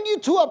will bring you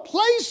to a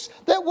place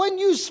that when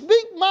you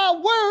speak my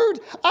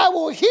word, I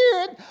will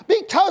hear it,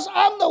 because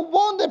I'm the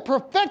one that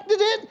perfected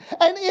it,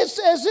 and it's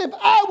as if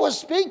I was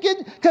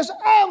speaking, because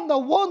I'm the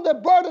one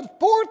that brought it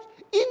forth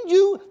in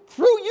you,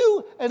 through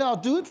you, and I'll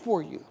do it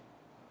for you.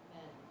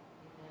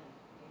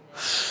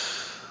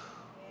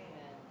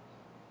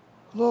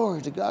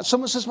 Glory to God.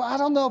 Someone says, well, I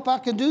don't know if I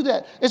can do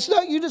that. It's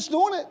not you that's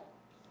doing it.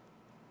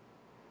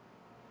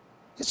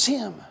 It's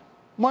him.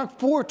 Mark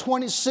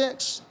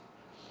 4:26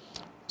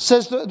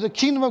 Says the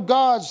kingdom of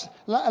God's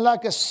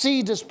like a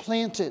seed is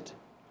planted.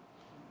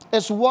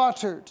 It's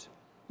watered.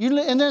 And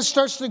then it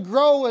starts to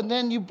grow, and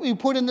then you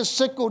put in the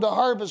sickle to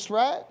harvest,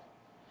 right?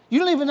 You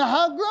don't even know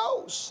how it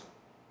grows.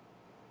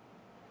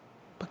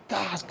 But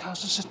God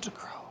causes it to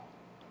grow.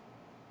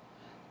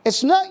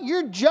 It's not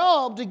your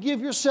job to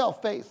give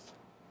yourself faith.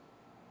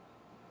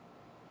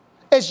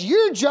 It's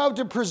your job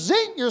to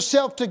present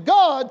yourself to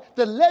God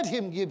to let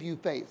Him give you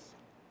faith.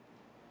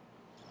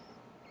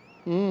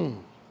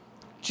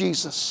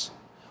 Jesus.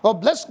 Well,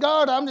 bless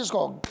God, I'm just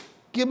going to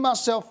give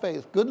myself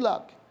faith. Good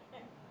luck.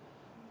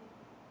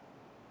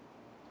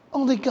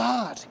 Only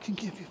God can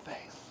give you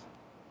faith.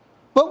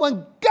 But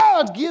when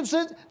God gives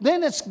it,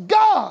 then it's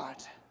God.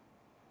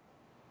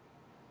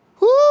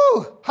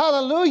 Woo!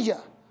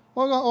 Hallelujah.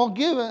 I'll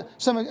give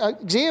some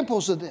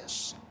examples of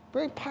this.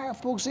 Very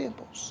powerful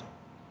examples.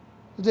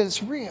 That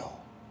it's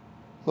real.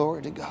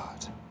 Glory to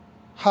God.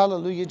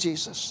 Hallelujah,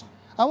 Jesus.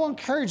 I want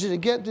to encourage you to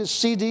get this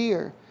CD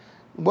or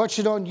watch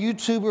it on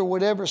YouTube or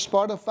whatever,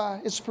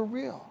 Spotify. It's for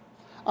real.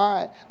 All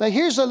right. Now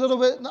here's a little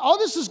bit. All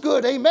this is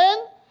good.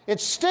 Amen?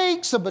 It's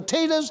steaks and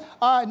potatoes.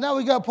 All right. Now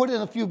we got to put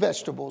in a few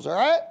vegetables. All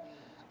right?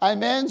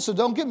 Amen. So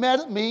don't get mad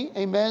at me.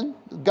 Amen.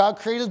 God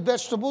created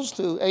vegetables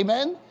too.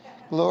 Amen.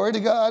 Glory to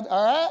God.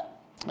 All right?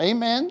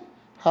 Amen.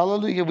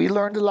 Hallelujah. We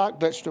learned to like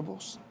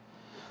vegetables.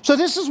 So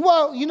this is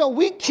why,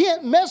 we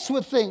can't mess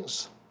with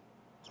things.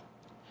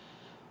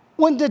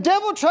 When the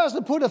devil tries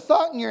to put a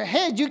thought in your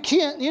head, you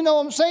can't, you know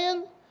what I'm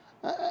saying?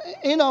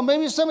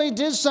 Maybe somebody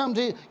did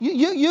something to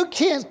you. You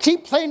can't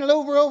keep playing it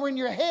over and over in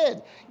your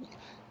head.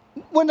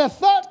 When a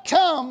thought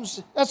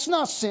comes, that's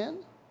not sin.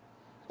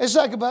 It's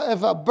like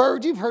if a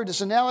bird, you've heard this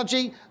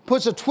analogy,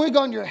 puts a twig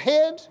on your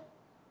head,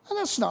 and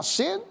that's not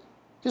sin.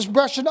 Just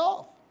brush it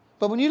off.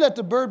 But when you let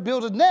the bird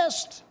build a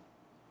nest,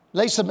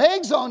 lay some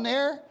eggs on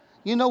there,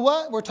 you know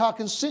what? We're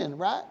talking sin,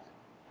 right?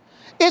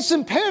 It's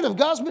imperative.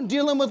 God's been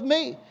dealing with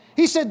me.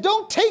 He said,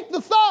 don't take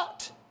the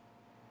thought.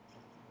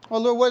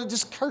 Well, Lord, what?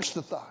 Just curse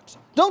the thought.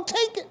 Don't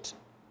take it.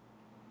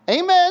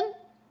 Amen.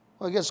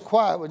 Well, it gets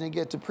quiet when you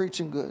get to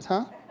preaching good,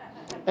 huh?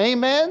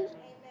 Amen. Amen.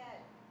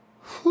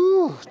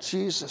 Whew,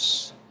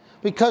 Jesus.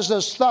 Because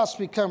those thoughts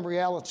become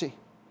reality.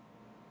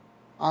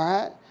 All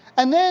right?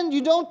 And then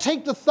you don't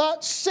take the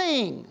thought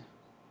saying,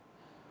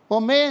 well,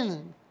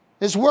 man,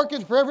 it's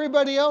working for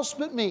everybody else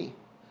but me.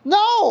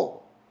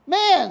 No,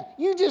 man,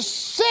 you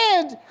just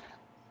said,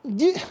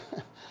 see,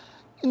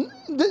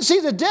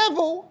 the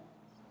devil,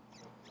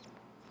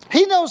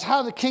 he knows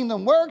how the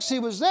kingdom works. He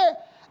was there.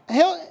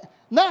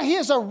 Now he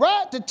has a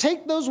right to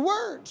take those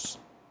words.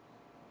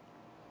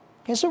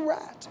 He has a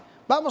right.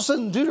 Bible says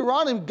in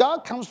Deuteronomy,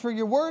 God comes for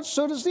your words,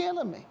 so does the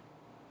enemy.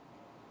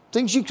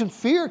 Things you can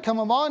fear come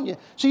upon you.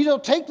 So you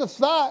don't take the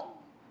thought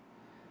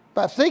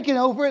by thinking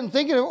over it and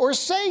thinking of it or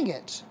saying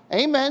it.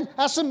 Amen.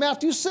 That's in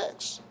Matthew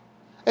 6.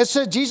 It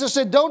said, Jesus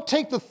said, don't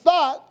take the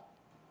thought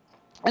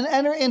and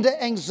enter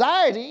into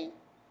anxiety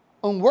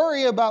and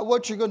worry about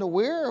what you're going to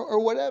wear or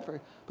whatever.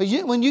 But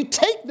when you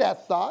take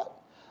that thought,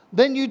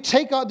 then you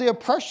take out the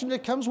oppression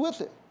that comes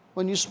with it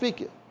when you speak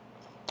it.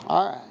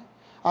 All right.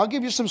 I'll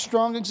give you some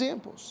strong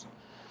examples.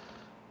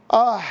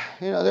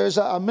 There's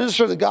a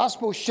minister of the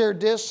gospel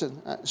shared this,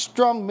 and a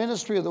strong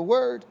ministry of the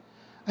word.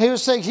 He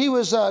was saying he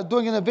was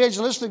doing an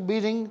evangelistic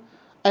meeting,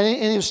 and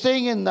he was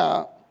staying in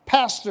the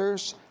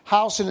pastor's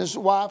house and his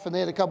wife, and they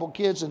had a couple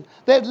kids, and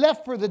they had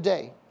left for the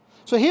day.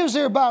 So he was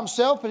there by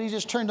himself, and he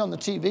just turned on the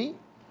TV.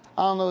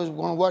 I don't know if he was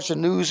going to watch the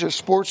news or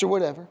sports or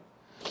whatever.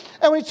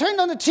 And when he turned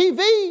on the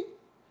TV,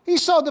 he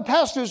saw the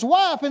pastor's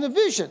wife in a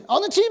vision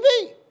on the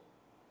TV.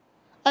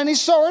 And he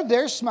saw her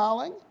there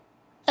smiling.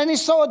 And he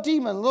saw a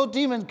little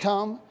demon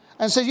come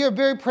and said, you're a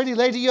very pretty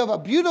lady. You have a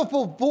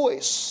beautiful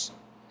voice.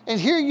 And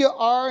here you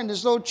are in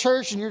this little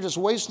church, and you're just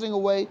wasting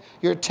away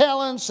your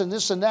talents and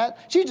this and that.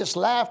 She just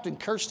laughed and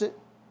cursed it.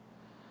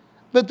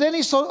 But then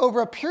he saw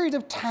over a period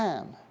of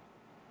time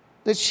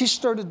that she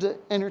started to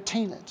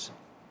entertain it.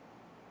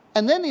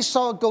 And then he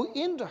saw it go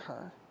into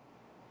her.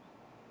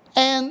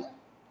 And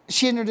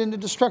she entered into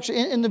destruction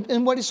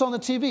in what he saw on the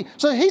TV.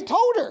 So he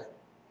told her.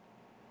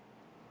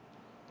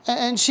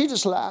 And she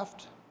just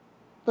laughed.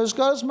 But as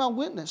God is my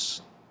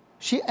witness,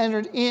 she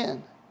entered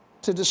in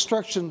to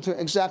destruction to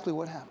exactly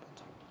what happened.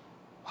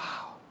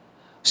 Wow.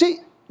 See,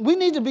 we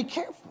need to be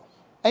careful.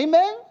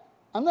 Amen?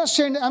 I'm not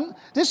sharing that.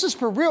 This is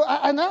for real.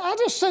 I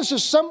just sense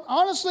there's some,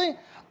 honestly,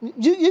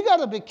 you got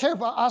to be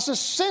careful. I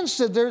just sense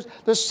that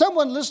there's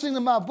someone listening to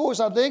my voice.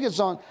 I think it's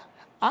on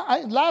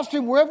live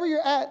stream, wherever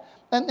you're at.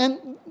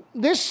 And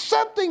there's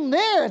something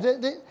there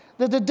that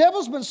the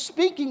devil's been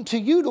speaking to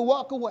you to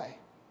walk away.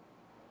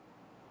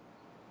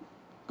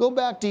 Go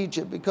back to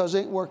Egypt because it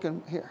ain't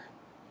working here.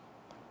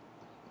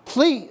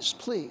 Please,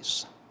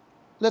 please,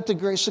 let the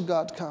grace of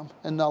God come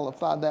and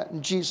nullify that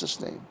in Jesus'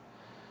 name.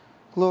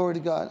 Glory to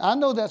God. I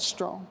know that's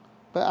strong,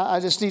 but I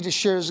just need to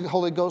share as the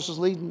Holy Ghost is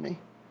leading me.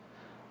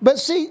 But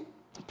see,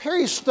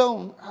 Perry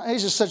Stone,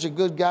 he's just such a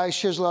good guy. He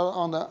shares a lot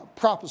on the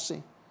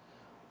prophecy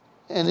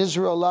in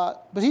Israel a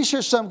lot. But he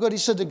shares something good. He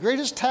said the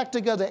greatest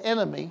tactic of the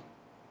enemy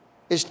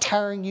is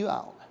tiring you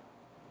out.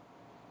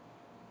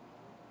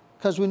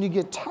 Because when you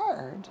get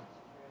tired,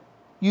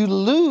 you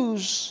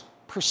lose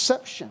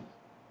perception.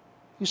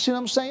 You see what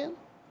I'm saying?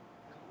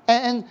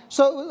 And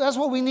so that's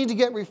what we need to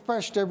get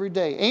refreshed every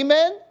day.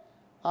 Amen?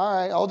 All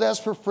right. Oh, that's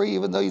for free,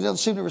 even though you don't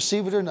seem to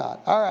receive it or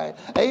not. All right.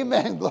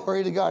 Amen.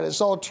 Glory to God.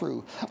 It's all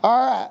true.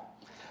 All right.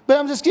 But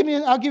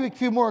I'll give you a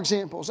few more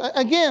examples.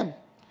 Again,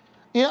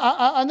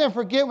 I never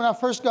forget when I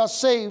first got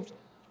saved,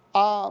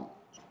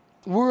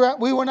 we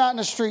were not in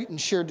the street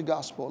and shared the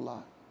gospel a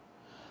lot.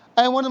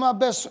 And one of my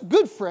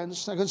good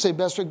friends, I couldn't say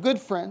best friend, good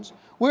friends,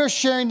 we were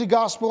sharing the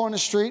gospel on the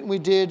street, and we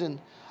did in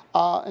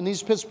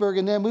East Pittsburgh,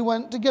 and then we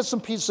went to get some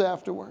pizza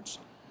afterwards.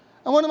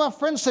 And one of my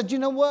friends said, you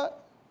know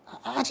what?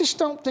 I just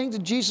don't think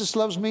that Jesus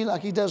loves me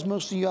like he does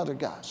most of you other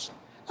guys.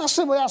 I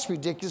said, well, that's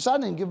ridiculous. I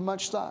didn't give him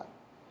much thought.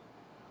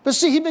 But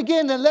see, he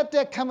began to let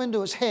that come into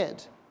his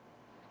head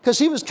because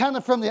he was kind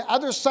of from the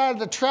other side of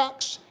the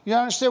tracks. You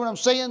understand what I'm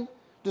saying?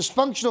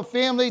 Dysfunctional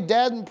family,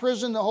 dad in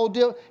prison, the whole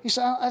deal. He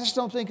said, I just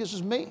don't think this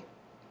is me.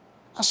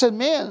 I said,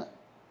 man,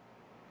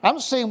 I'm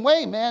the same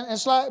way, man.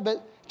 It's like,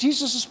 but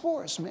Jesus is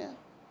for us, man.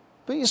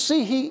 But you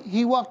see,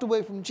 he walked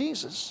away from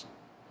Jesus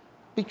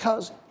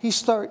because he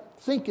started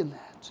thinking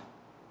that.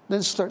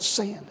 Then start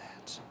saying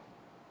that.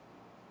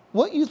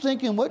 What you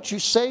think and what you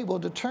say will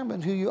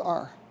determine who you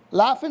are.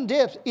 Life and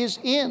death is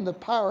in the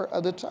power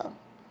of the tongue.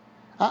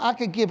 I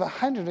could give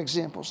 100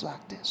 examples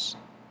like this.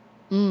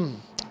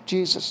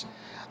 Jesus.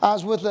 I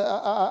was with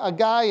a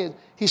guy, and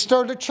he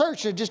started a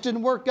church. It just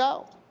didn't work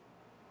out.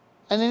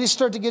 And then he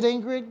started to get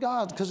angry at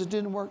God because it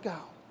didn't work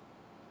out.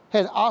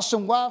 Had an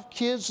awesome wife,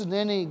 kids, and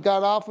then he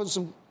got off with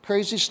some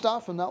crazy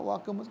stuff and not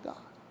walking with God.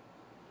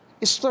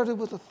 It started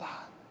with a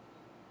thought.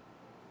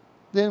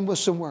 Then with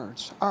some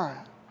words. All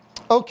right.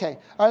 Okay.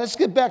 All right, let's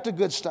get back to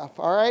good stuff.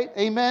 All right.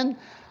 Amen.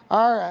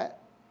 All right.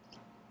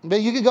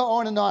 But you could go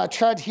on and on. I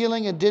tried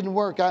healing. It didn't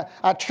work.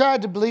 I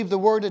tried to believe the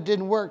word. It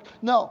didn't work.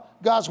 No.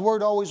 God's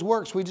word always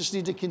works. We just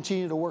need to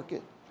continue to work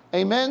it.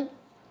 Amen.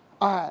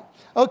 All right.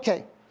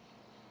 Okay.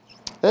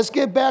 Let's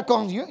get back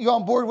on. You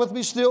on board with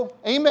me still?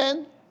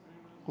 Amen.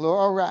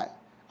 All right.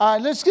 All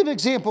right. Let's give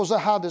examples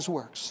of how this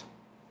works.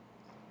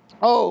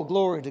 Oh,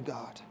 glory to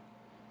God.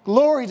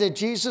 Glory to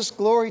Jesus,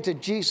 glory to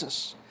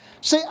Jesus.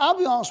 See, I'll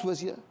be honest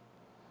with you.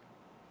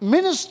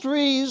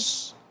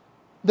 Ministries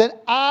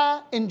that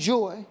I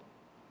enjoy,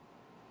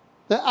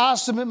 that I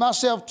submit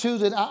myself to,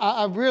 that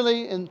I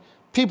really, and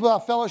people I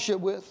fellowship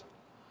with,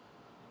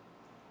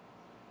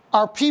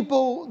 are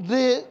people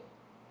that,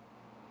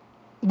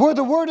 where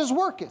the word is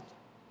working.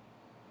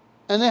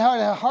 And they have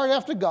a heart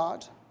after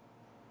God.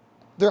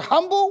 They're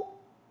humble,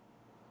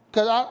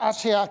 because I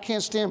tell you, I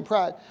can't stand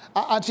pride.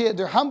 I tell you,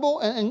 they're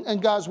humble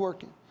and God's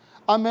working.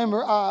 I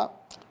remember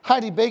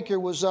Heidi Baker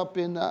was up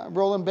in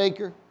Roland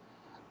Baker.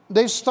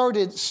 They've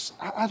started,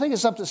 I think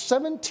it's up to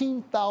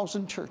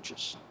 17,000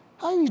 churches.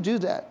 How do you do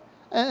that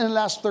in the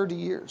last 30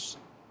 years?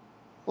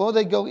 Well,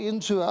 they go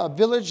into a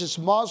village that's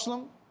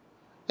Muslim,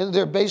 and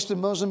they're based in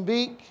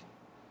Mozambique,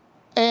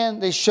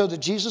 and they show the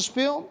Jesus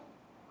film.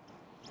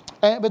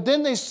 But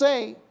then they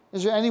say,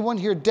 is there anyone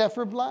here deaf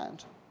or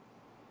blind?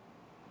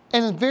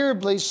 And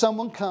invariably,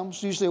 someone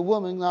comes, usually a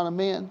woman, not a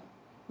man,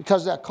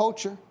 because of that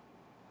culture.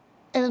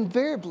 And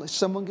invariably,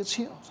 someone gets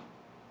healed.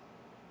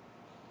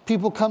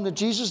 People come to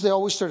Jesus. They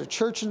always start a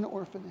church and an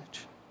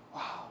orphanage.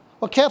 Wow.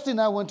 Well, Kathy and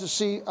I went to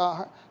see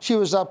her. She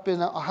was up in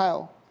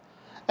Ohio.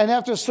 And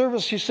after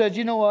service, she said,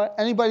 you know what?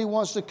 Anybody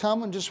wants to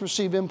come and just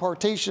receive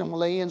impartation, we'll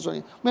lay hands on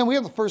you. Man, we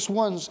were the first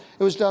ones.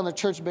 It was down in the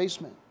church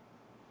basement.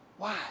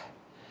 Why?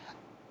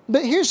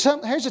 But here's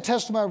a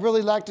testimony I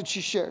really liked that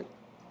she shared,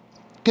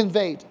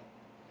 conveyed.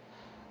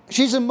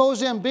 She's in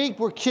Mozambique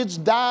where kids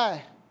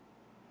die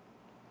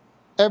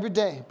every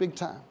day, big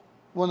time.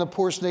 One of the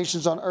poorest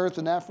nations on earth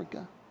in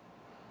Africa.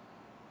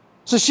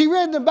 So she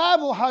read in the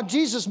Bible how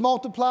Jesus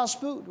multiplies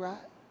food, right?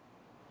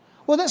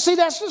 Well, that's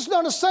just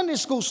not a Sunday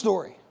school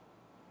story.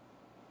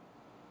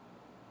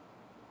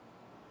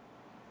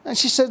 And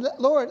she said,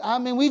 Lord, I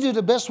mean, we do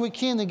the best we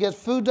can to get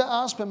food to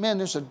us, but man,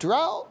 there's a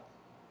drought.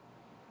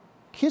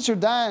 Kids are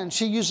dying.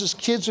 She uses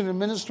kids in her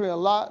ministry a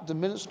lot to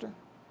minister.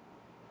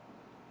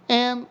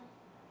 And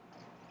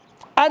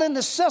out of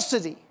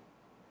necessity,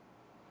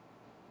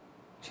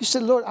 she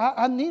said, Lord,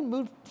 I need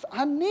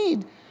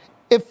food.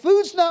 If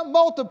food's not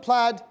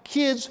multiplied,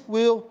 kids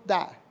will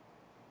die.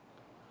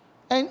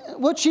 And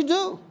what'd she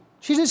do?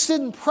 She just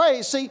didn't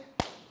pray. See,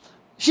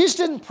 she just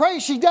didn't pray.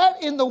 She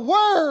got in the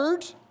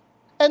Word,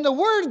 and the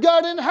Word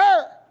got in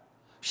her.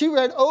 She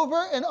read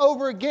over and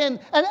over again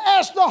and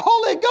asked the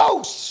Holy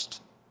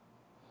Ghost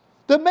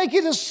to make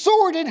it a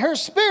sword in her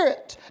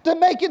spirit, to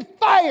make it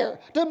fire,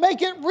 to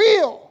make it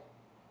real.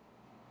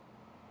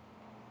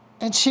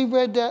 And she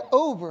read that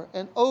over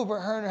and over,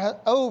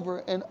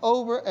 over and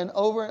over and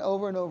over and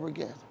over and over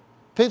again.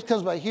 Faith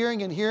comes by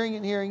hearing and hearing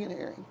and hearing and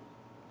hearing.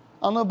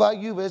 I don't know about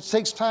you, but it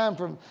takes time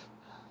for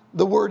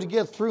the word to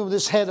get through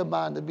this head of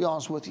mine, to be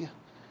honest with you.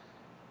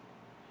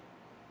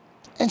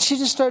 And she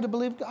just started to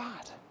believe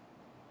God.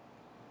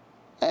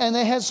 And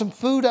they had some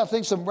food, I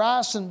think some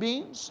rice and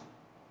beans.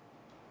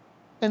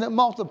 And it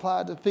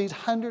multiplied to feed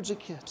hundreds of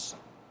kids.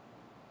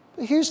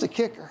 But here's the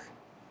kicker.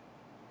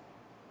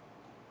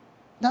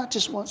 Not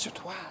just once or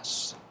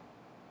twice,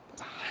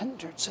 but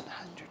hundreds and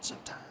hundreds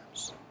of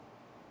times.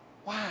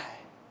 Why?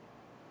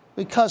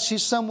 Because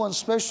she's someone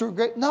special or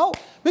great? No,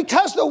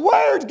 because the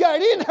Word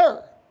got in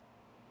her.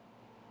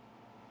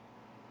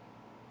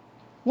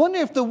 Wonder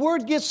if the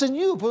Word gets in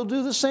you, if it'll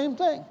do the same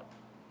thing.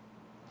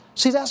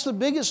 See, that's the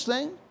biggest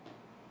thing.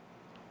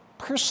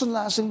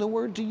 Personalizing the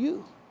Word to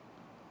you.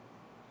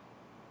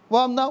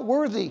 Well, I'm not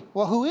worthy.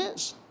 Well, who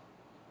is?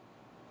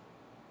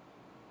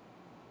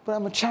 But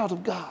I'm a child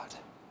of God.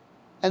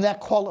 And that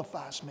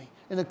qualifies me.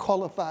 And it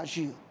qualifies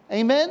you.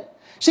 Amen?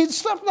 See,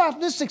 stuff like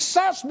this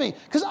excites me.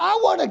 Because I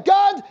want a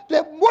God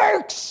that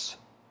works.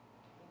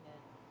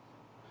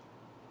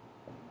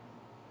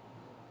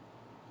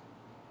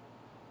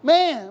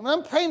 Man, when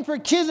I'm praying for a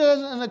kid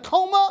in a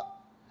coma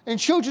in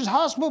Children's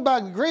Hospital, by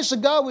the grace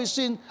of God, we've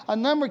seen a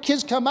number of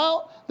kids come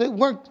out that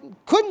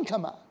couldn't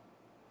come out.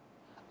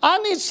 I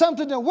need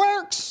something that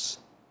works.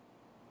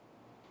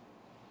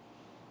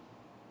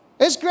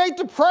 It's great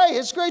to pray.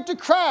 It's great to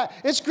cry.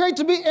 It's great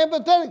to be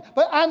empathetic.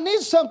 But I need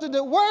something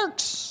that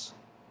works.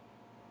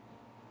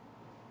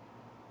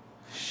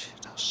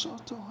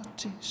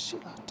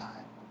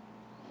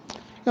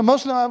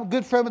 Most of them, I'm a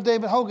good friend with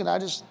David Hogan. I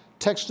just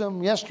texted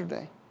him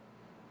yesterday.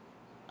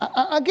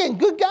 Again,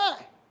 good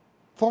guy.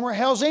 Former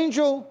Hell's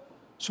Angel.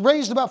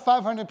 Raised about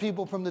 500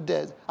 people from the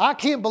dead. I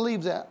can't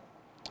believe that.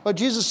 But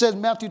Jesus said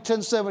in Matthew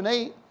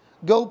 10:7-8,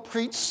 go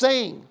preach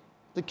saying,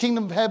 the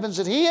kingdom of heaven is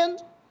at hand.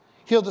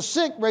 Heal the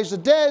sick, raise the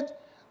dead,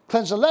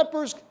 cleanse the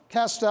lepers,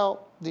 cast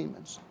out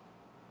demons.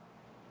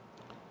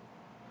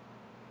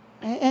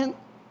 And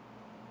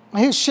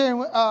he's sharing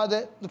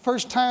that the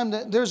first time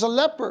that there's a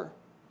leper.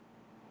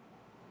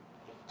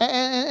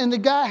 And the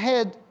guy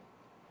had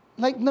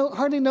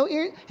hardly no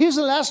ears. He was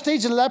in the last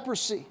stage of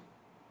leprosy.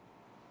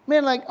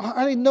 Man,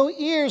 hardly no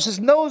ears. His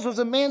nose was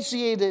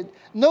emaciated.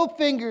 No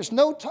fingers,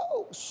 no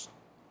toes.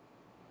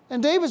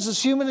 And David's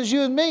as human as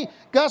you and me.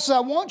 God said,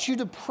 I want you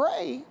to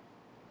pray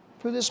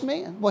for this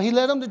man. Well, he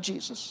led him to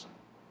Jesus.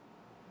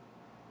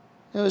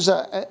 It was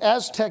an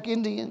Aztec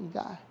Indian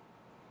guy.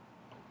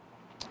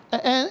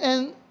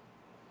 And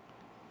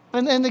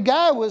the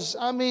guy was,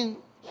 it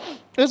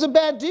was a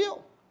bad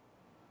deal.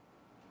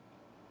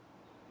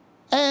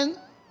 And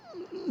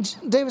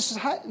David says,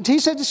 he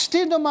said, just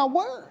stand on my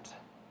word.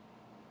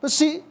 But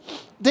see,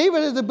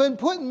 David had been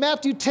putting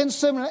Matthew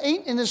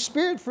 10:7-8 in his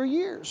spirit for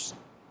years.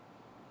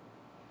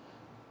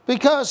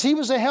 Because he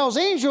was a Hell's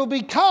Angel,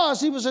 because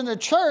he was in a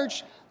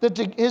church that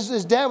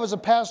his dad was a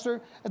pastor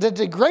that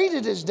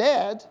degraded his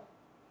dad.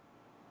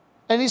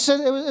 And he said,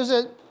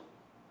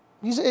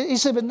 he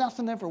said, but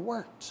nothing ever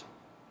worked.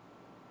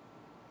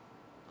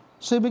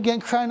 So he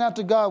began crying out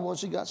to God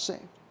once he got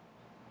saved.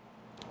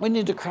 We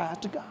need to cry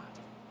out to God.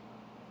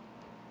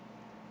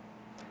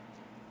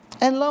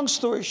 And long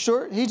story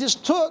short, he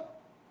just took,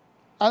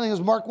 I think it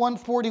was Mark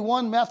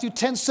 1:41, Matthew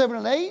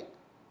 10:7-8,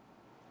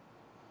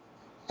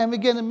 and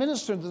began to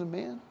minister to the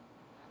man.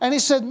 And he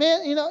said,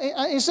 man,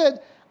 he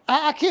said,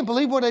 I can't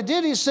believe what I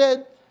did. He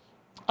said,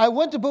 I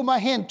went to put my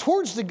hand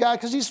towards the guy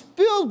because he's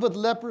filled with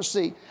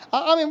leprosy.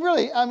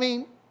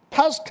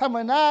 Pus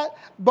coming out,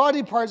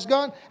 body parts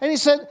gone. And he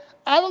said,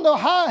 I don't know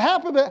how it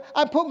happened, but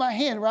I put my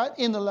hand right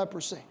in the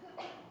leprosy.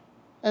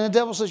 And the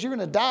devil says, you're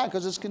going to die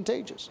because it's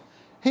contagious.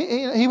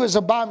 He was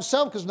by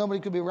himself because nobody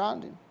could be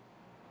around him.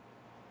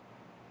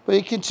 But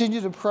he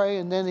continued to pray,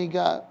 and then he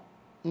got,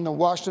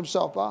 washed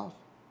himself off.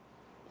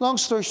 Long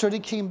story short, he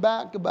came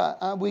back about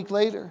a week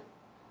later,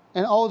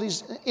 and all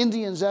these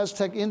Indians,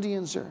 Aztec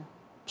Indians, are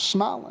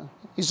smiling.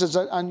 He says,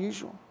 that's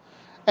unusual.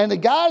 And the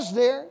guy's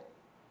there.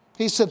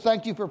 He said,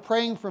 thank you for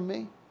praying for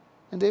me.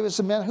 And David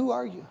said, man, who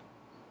are you?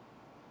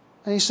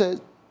 And he said,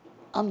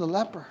 I'm the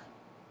leper.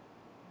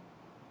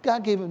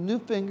 God gave him new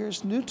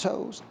fingers, new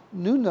toes,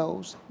 new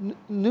nose,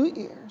 new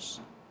ears.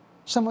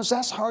 Someone says,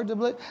 that's hard to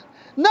believe.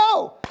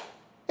 No,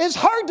 it's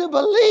hard to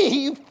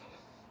believe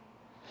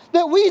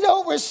that we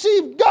don't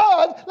receive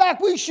God like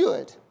we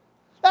should.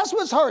 That's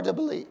what's hard to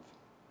believe.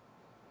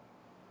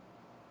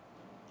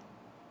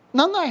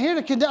 And I'm not here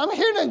to condemn. I'm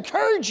here to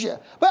encourage you.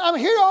 But I'm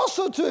here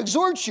also to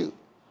exhort you.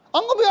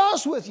 I'm going to be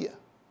honest with you.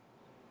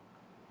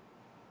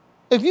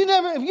 If you're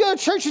at a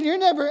church and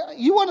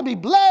you want to be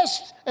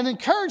blessed and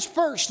encouraged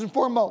first and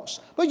foremost.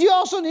 But you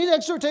also need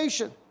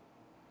exhortation.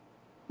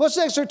 What's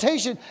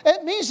exhortation?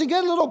 It means to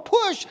get a little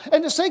push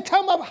and to say,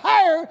 come up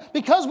higher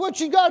because what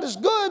you got is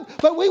good,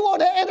 but we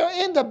want to enter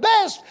in the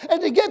best. And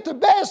to get the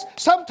best,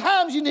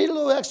 sometimes you need a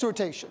little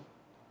exhortation.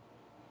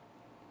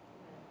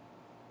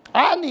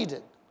 I need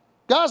it.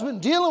 God's been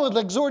dealing with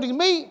exhorting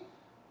me.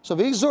 So if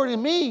he's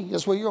exhorting me,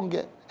 that's what you're going to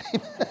get.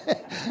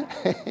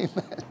 Amen.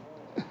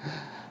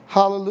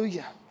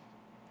 Hallelujah.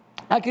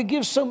 I could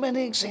give so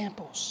many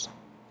examples.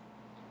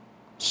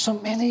 So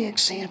many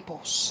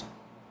examples.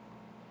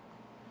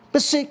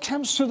 But see, it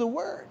comes through the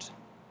Word.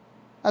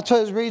 I told you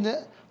I was reading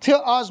it.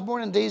 Till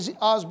Osborne and Daisy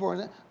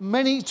Osborne,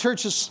 many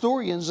church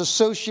historians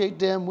associate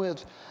them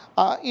with,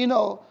 in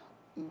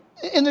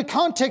the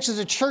context of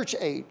the church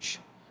age.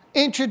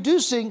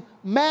 introducing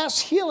mass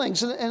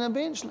healings and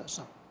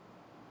evangelism.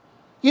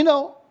 You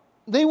know,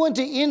 they went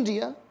to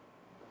India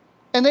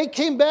and they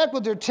came back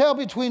with their tail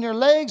between their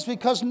legs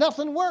because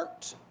nothing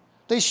worked.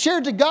 They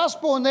shared the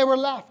gospel and they were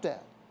laughed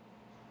at.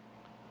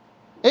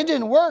 It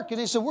didn't work, and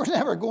they said, we're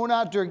never going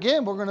out there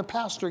again. We're going to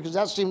pastor because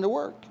that seemed to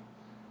work.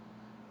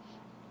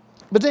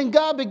 But then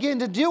God began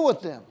to deal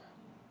with them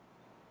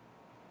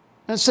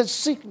and said,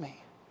 seek me.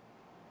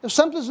 If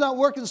something's not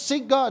working,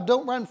 seek God.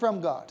 Don't run from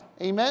God.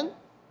 Amen?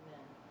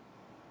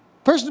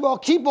 First of all,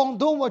 keep on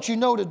doing what you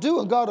know to do,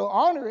 and God will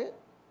honor it.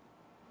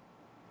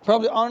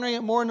 Probably honoring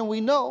it more than we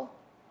know.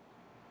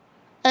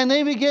 And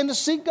they began to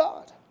seek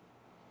God.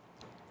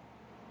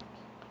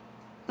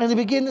 And they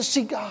began to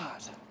see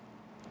God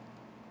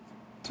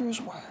through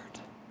His Word.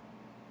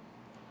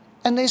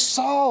 And they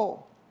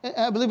saw,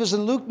 I believe it was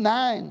in Luke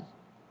 9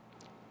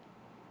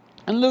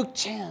 and Luke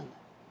 10,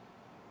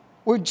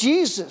 where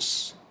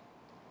Jesus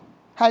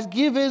had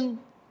given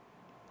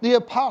the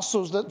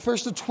apostles,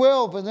 first the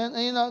 12 and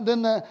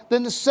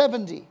then the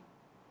 70,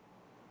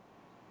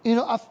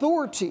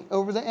 authority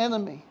over the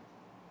enemy.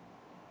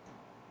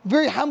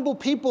 Very humble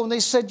people, and they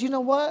said, you know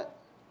what?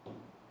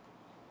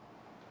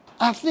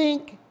 I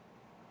think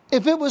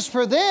if it was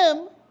for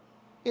them,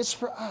 it's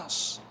for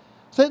us.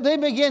 So they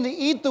began to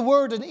eat the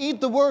word and eat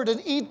the word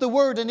and eat the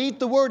word and eat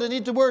the word and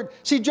eat the word.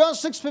 See, John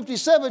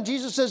 6:57,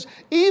 Jesus says,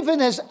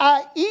 even as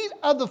I eat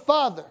of the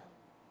Father,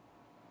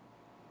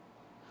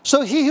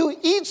 so he who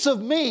eats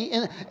of me,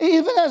 and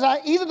even as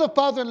I eat of the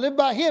Father and live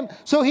by Him,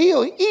 so he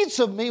who eats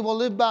of me will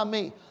live by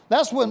me.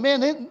 That's when,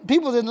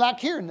 people didn't like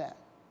hearing that.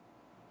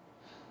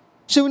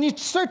 See, when you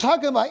start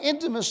talking about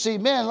intimacy, a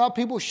lot of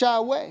people shy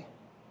away.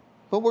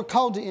 But we're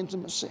called to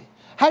intimacy.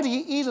 How do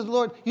you eat of the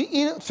Lord? You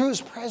eat it through His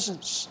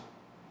presence.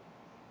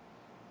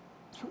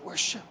 Through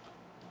worship.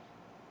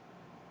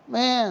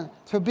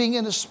 Through being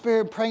in the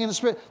Spirit, praying in the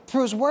Spirit.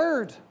 Through His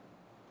Word.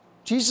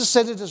 Jesus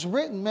said it is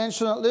written, man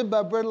shall not live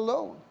by bread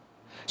alone.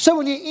 So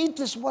when you eat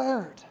this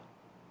Word,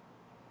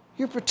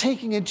 you're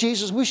partaking of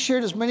Jesus. We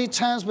shared this many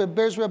times, but it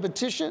bears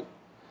repetition.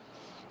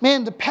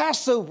 The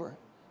Passover.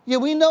 Yeah,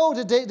 we know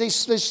that they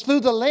slew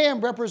the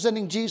lamb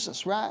representing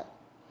Jesus, right?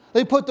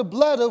 They put the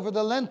blood over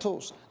the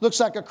lentils. Looks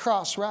like a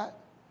cross, right?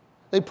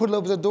 They put it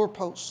over the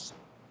doorposts.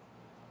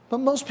 But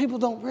most people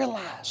don't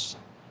realize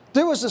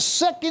there was a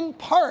second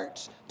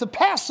part to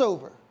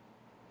Passover.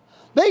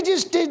 They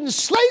just didn't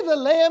slay the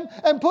lamb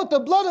and put the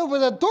blood over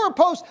the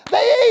doorpost.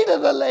 They ate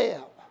of the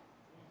lamb.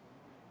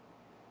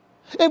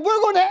 If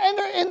we're going to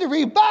enter into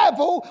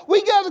revival,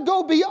 we got to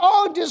go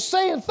beyond just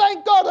saying,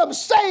 thank God I'm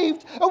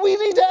saved, and we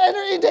need to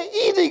enter into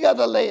eating of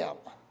the lamb.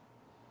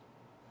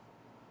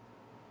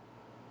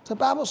 The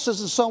Bible says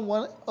in Psalm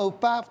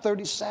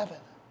 105:37,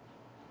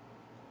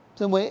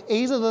 that when they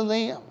ate of the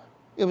lamb,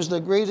 it was the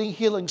greatest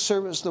healing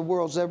service the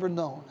world's ever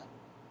known.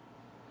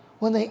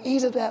 When they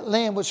ate of that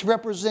lamb, which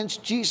represents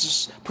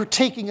Jesus,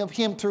 partaking of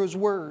Him through His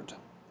Word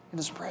and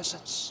His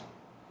presence.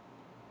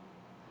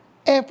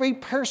 Every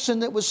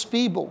person that was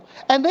feeble.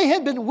 And they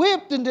had been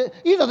whipped into,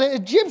 the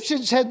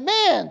Egyptians had,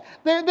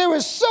 there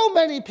were so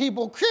many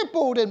people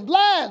crippled and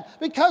blind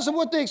because of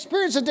what they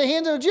experienced at the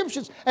hand of the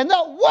Egyptians. And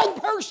not one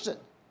person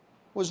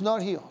was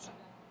not healed.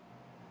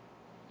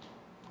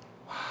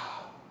 Wow.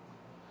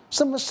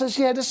 Someone says,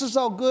 yeah, this is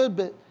all good,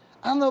 but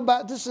I don't know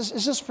about this.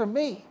 Is this for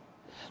me?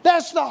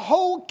 That's the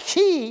whole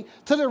key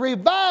to the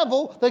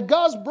revival that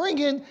God's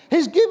bringing.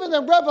 He's given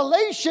them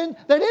revelation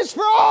that it's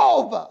for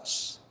all of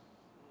us.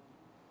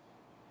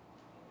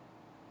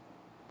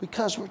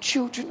 Because we're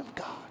children of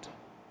God.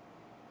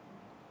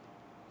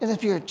 And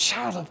if you're a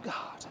child of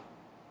God,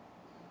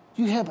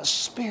 you have a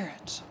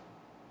spirit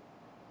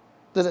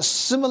that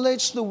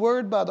assimilates the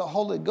Word by the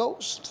Holy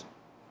Ghost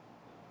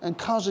and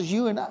causes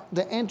you and I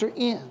to enter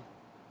in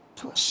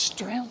to a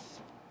strength,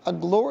 a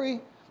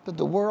glory that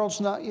the world's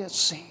not yet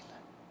seen.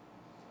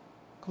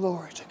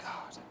 Glory to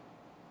God.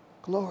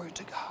 Glory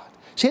to God.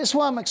 See, that's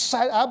why I'm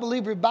excited. I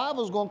believe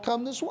revival is going to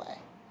come this way.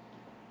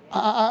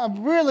 I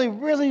really,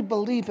 really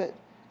believe it.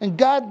 And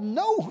God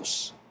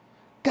knows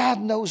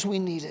we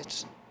need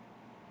it.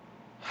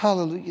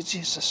 Hallelujah,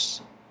 Jesus.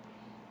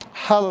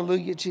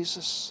 Hallelujah,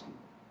 Jesus.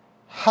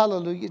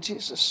 Hallelujah,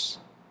 Jesus.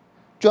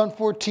 John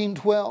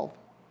 14:12.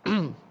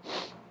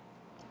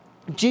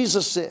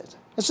 Jesus said,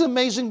 it's an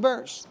amazing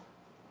verse.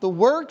 The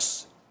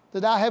works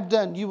that I have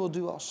done, you will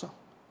do also.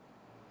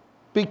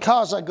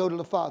 Because I go to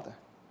the Father.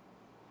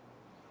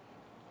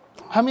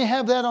 How many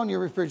have that on your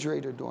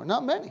refrigerator door?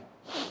 Not many.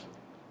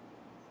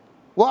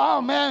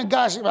 Well, man,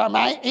 gosh,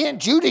 my Aunt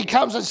Judy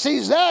comes and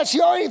sees that. She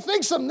already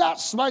thinks I'm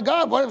nuts. My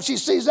God, what if she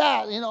sees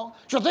that?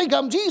 She'll think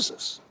I'm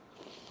Jesus.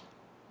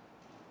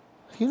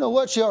 You know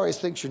what? She always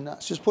thinks you're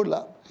nuts. Just put it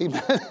up.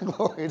 Amen.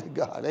 Glory to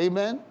God.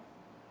 Amen.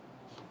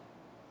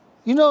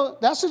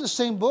 That's in the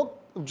same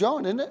book of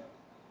John, isn't it?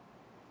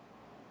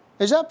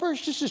 Is that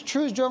verse just as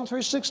true as John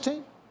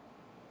 3:16?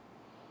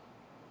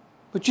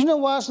 But you know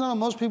why it's not on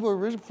most people's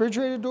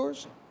refrigerator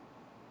doors?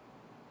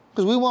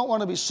 Because we won't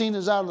want to be seen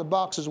as out of the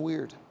box as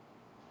weird.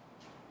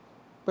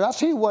 But I'll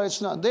tell you why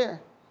it's not there.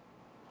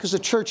 Because the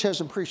church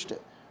hasn't preached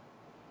it.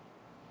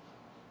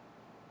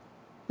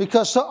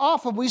 Because so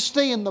often we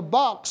stay in the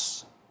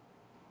box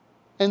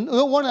and we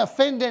don't want to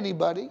offend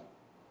anybody.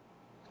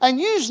 And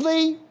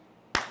usually,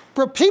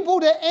 for people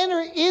to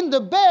enter in the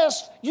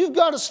best, you've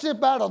got to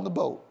step out on the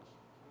boat.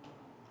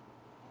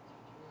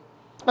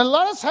 And a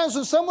lot of times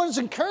when someone's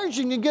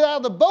encouraging you to get out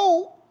of the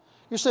boat,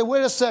 you say,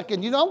 wait a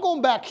second, I'm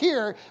going back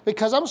here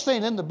because I'm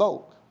staying in the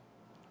boat.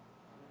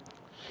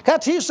 Can I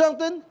tell you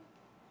something?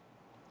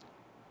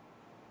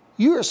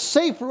 You are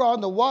safer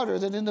on the water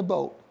than in the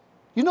boat.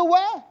 You know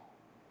why?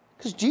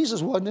 Because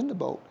Jesus wasn't in the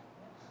boat.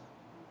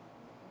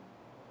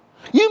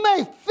 You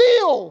may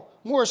feel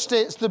more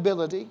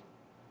stability.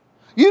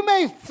 You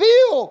may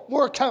feel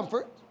more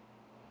comfort.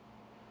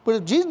 But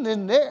if Jesus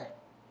isn't there,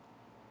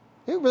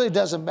 it really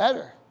doesn't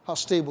matter how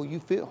stable you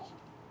feel.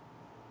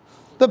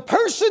 The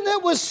person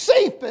that was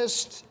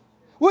safest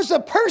was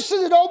the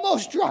person that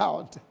almost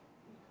drowned.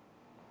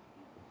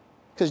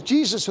 Because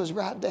Jesus was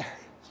right there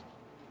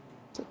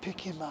to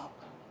pick him up.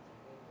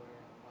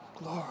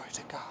 Glory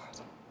to God.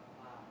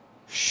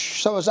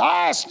 So his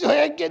eyes still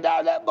had getting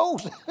out of that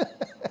boat.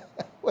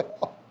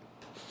 Well,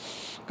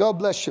 God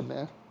bless you,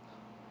 man.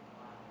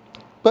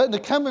 But in the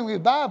coming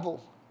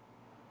revival,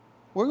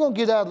 we're going to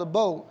get out of the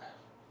boat.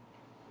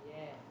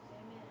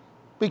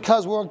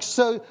 Because we're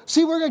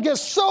going to get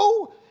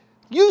so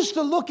used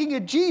to looking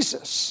at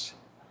Jesus.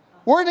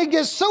 We're going to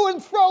get so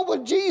enthralled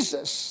with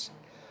Jesus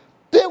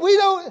that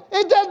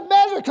it doesn't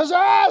matter because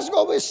our eyes are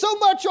going to be so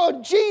much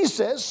on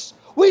Jesus,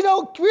 we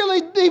don't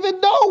really even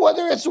know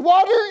whether it's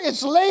water,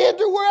 it's land,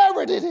 or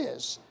wherever it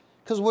is.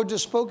 Because we're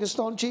just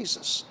focused on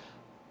Jesus.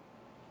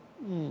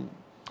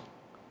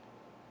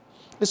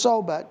 It's all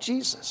about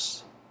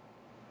Jesus.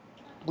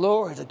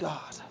 Glory to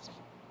God.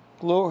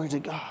 Glory to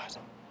God.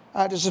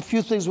 All right, there's a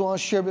few things we want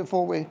to share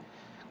before we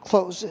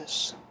close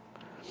this.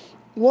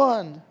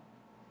 One,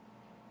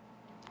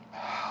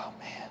 oh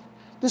man,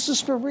 this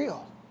is for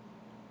real.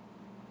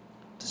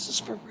 This is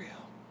for real.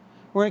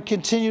 We're going to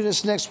continue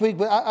this next week,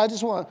 but I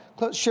just want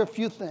to share a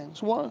few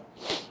things. One,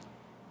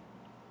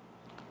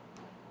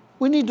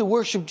 we need to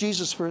worship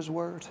Jesus for his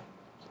word.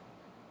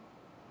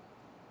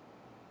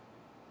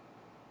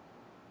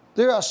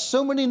 There are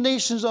so many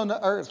nations on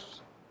the earth.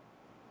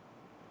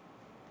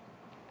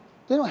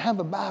 They don't have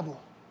a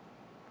Bible.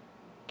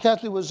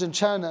 Kathy was in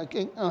China,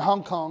 in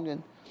Hong Kong,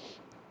 and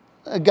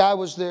a guy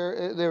was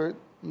there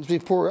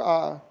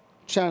before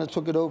China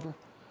took it over.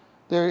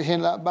 They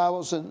handed out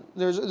Bibles, and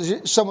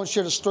someone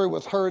shared a story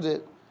with her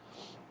that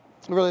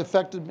really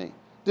affected me.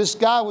 This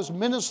guy was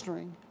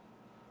ministering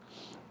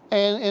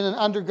in an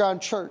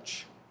underground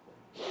church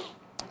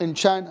in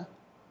China.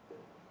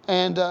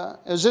 And it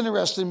was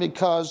interesting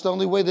because the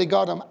only way they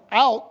got him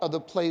out of the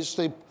place,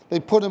 they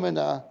put him in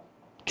a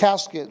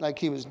casket like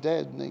he was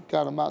dead, and they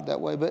got him out that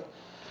way. But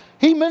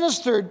he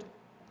ministered,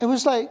 it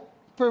was like,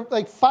 for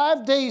like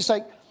 5 days,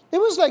 it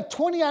was like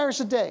 20 hours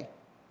a day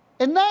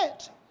at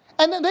night.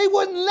 And then they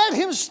wouldn't let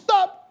him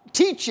stop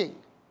teaching.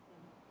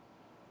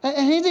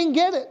 And he didn't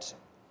get it.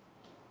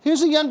 He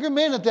was a younger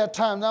man at that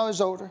time, now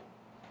he's older.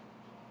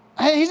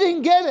 And he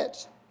didn't get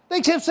it. They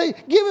kept saying,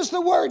 give us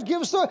the word,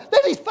 give us the word.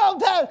 Then he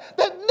found out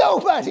that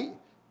nobody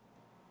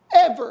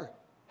ever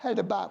had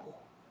a Bible.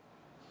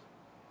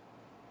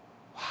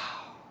 Wow.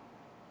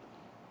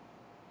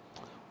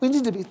 We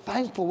need to be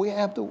thankful we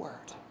have the word.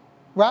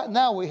 Right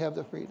now we have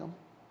the freedom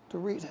to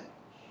read it.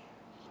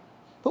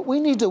 But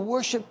we need to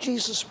worship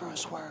Jesus for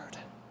his word.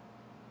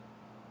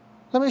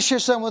 Let me share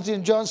something with you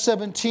in John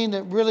 17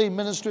 that really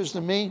ministers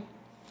to me.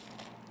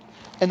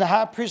 In the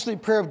high priestly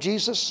prayer of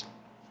Jesus,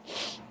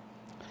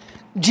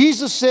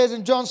 Jesus said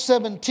in John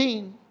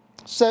 16,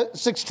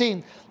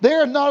 they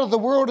are not of the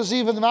world as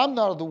even I'm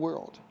not of the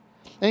world.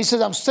 And he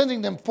says, I'm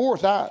sending them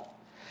forth out.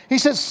 He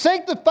says,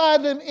 sanctify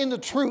them in the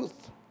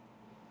truth.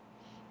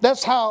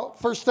 That's how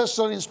 1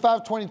 Thessalonians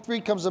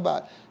 5:23 comes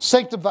about.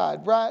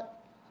 Sanctified, right?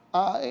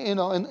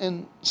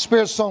 In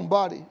spirit, soul, and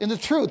body. In the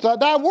truth.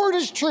 Thy word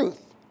is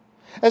truth.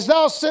 As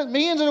thou hast sent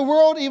me into the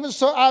world, even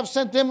so I've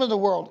sent them into the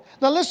world.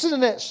 Now listen to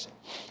this.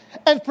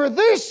 And for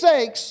their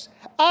sakes,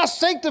 I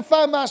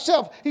sanctify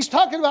myself. He's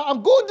talking about,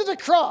 I'm going to the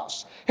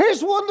cross.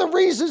 Here's one of the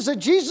reasons that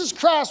Jesus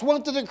Christ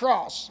went to the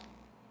cross.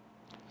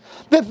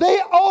 That they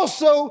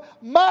also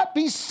might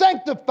be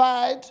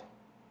sanctified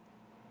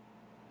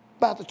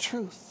by the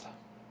truth.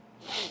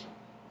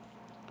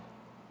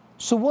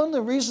 So one of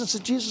the reasons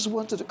that Jesus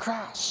went to the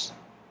cross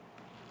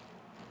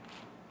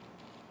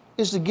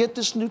is to get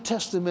this New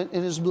Testament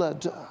in his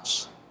blood to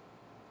us.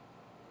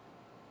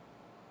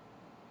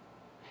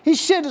 He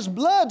shed his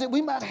blood that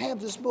we might have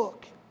this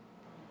book.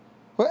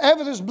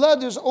 Wherever there's blood,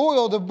 there's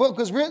oil. The book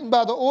was written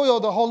by the oil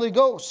of the Holy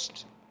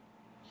Ghost.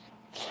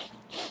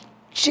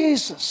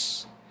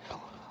 Jesus.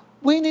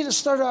 We need to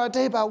start our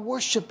day by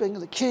worshiping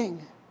the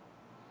King.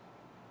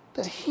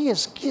 That he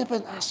has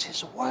given us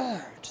his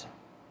word.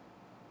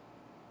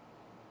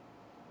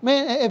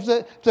 Man, if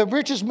the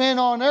richest man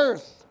on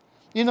earth,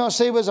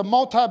 say he was a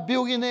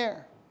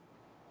multi-billionaire,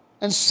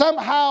 and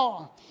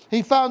somehow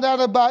he found out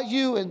about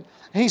you and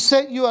he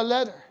sent you a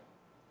letter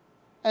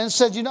and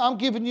said, I'm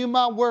giving you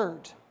my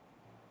word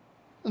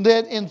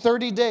that in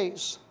 30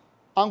 days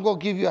I'm going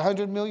to give you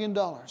 $100 million.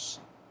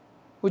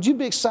 Would you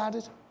be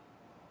excited?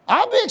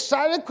 I'll be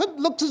excited. Quit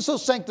looking so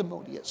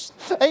sanctimonious.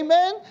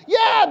 Amen?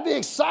 Yeah, I'd be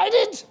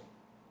excited.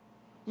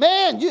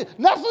 Man,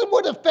 nothing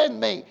would offend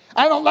me.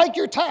 I don't like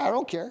your tie. I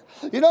don't care.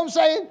 You know what I'm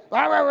saying?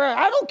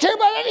 I don't care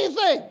about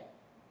anything.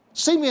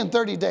 See me in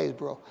 30 days,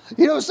 bro.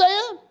 You know what I'm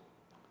saying?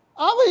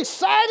 I'm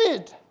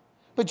excited.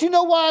 But you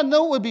know why I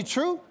know it would be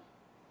true?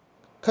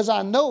 Because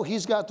I know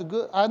he's got the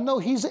good. I know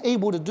he's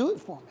able to do it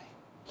for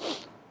me.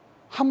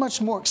 How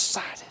much more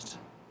excited,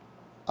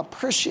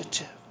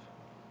 appreciative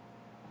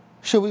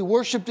should we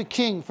worship the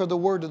King for the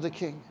word of the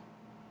King?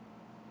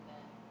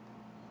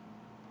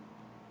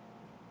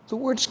 The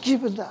word's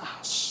given to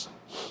us.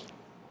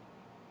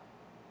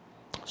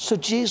 So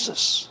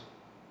Jesus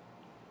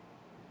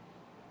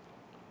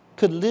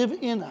could live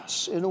in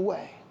us in a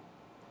way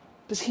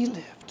that he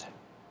lived.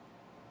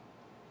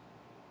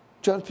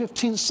 John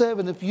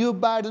 15:7, if you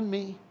abide in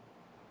me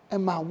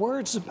and my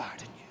words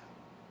abide in you,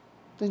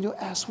 then you'll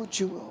ask what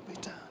you will be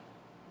done.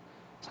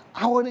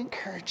 I would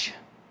encourage you.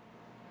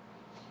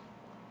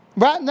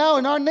 Right now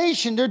in our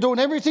nation, they're doing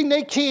everything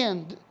they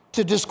can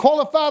to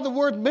disqualify the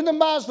word,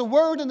 minimize the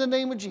word in the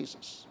name of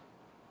Jesus.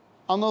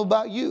 I don't know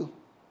about you.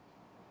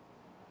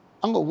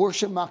 I'm going to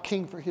worship my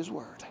King for his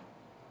word.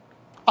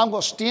 I'm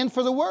going to stand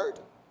for the word.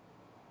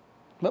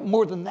 But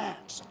more than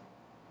that,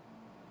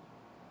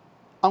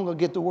 I'm going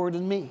to get the word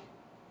in me.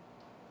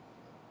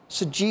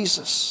 So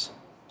Jesus,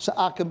 so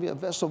I can be a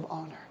vessel of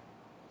honor.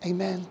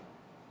 Amen.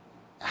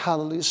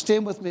 Hallelujah.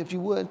 Stand with me if you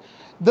would.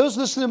 Those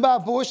listening to my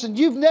voice and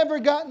you've never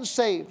gotten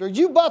saved, or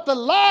you bought the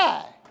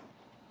lie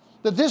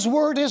that this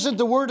word isn't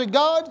the word of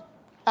God,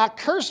 I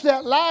curse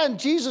that lie in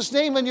Jesus'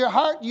 name in your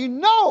heart. You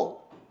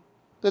know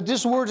that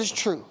this word is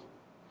true.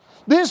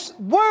 This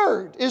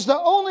word is the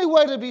only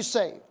way to be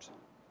saved.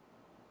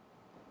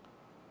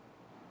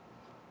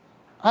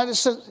 I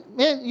just said,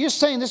 man, you're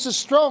saying this is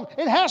strong.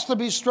 It has to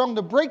be strong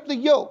to break the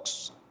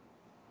yokes.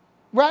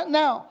 Right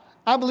now,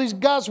 I believe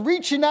God's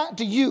reaching out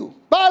to you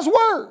by his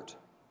word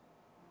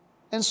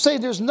and say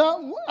there's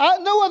no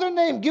other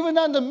name given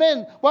unto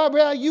men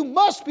whereby you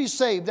must be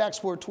saved, Acts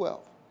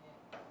 4:12.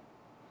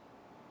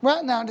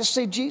 Right now, just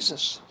say,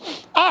 Jesus,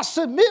 I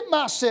submit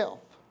myself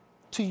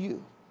to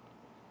you.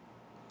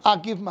 I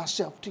give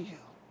myself to you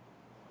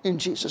in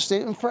Jesus'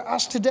 name. And for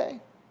us today,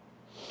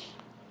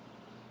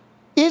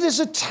 it is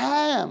a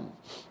time,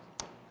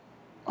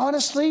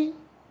 honestly,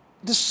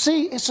 to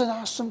see it's an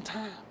awesome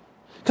time.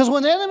 Because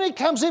when the enemy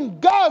comes in,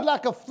 God,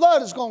 like a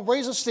flood, is going to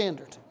raise a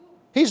standard.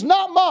 He's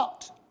not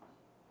mocked.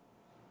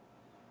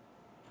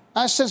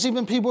 I sense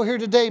even people here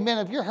today, man,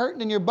 if you're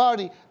hurting in your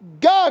body,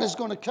 God is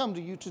going to come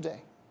to you today.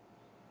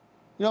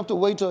 You don't have to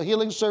wait till a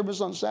healing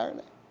service on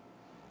Saturday.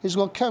 He's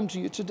going to come to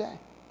you today.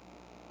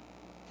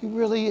 He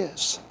really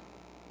is.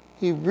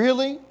 He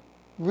really,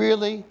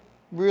 really,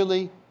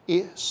 really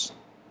is.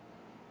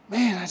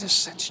 Man, I just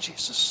sense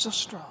Jesus so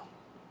strong.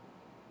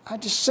 I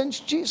just sense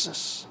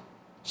Jesus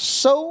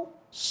so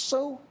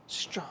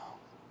strong.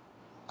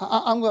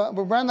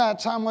 We're running out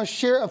of time. I'm going to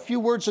share a few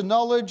words of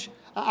knowledge.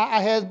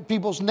 I had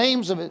people's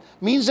names, if it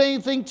means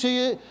anything to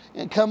you,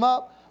 and come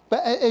up.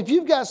 But if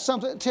you've got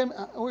something, Tim,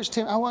 where's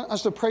Tim? I want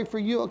us to pray for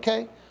you,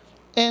 okay?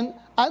 And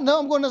I know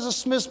I'm going to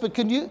dismiss, but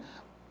can you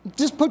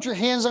just put your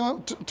hands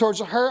towards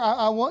her?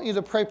 I want you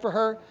to pray for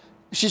her.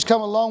 She's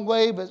come a long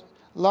way, but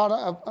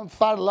I've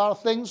fought a lot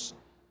of things.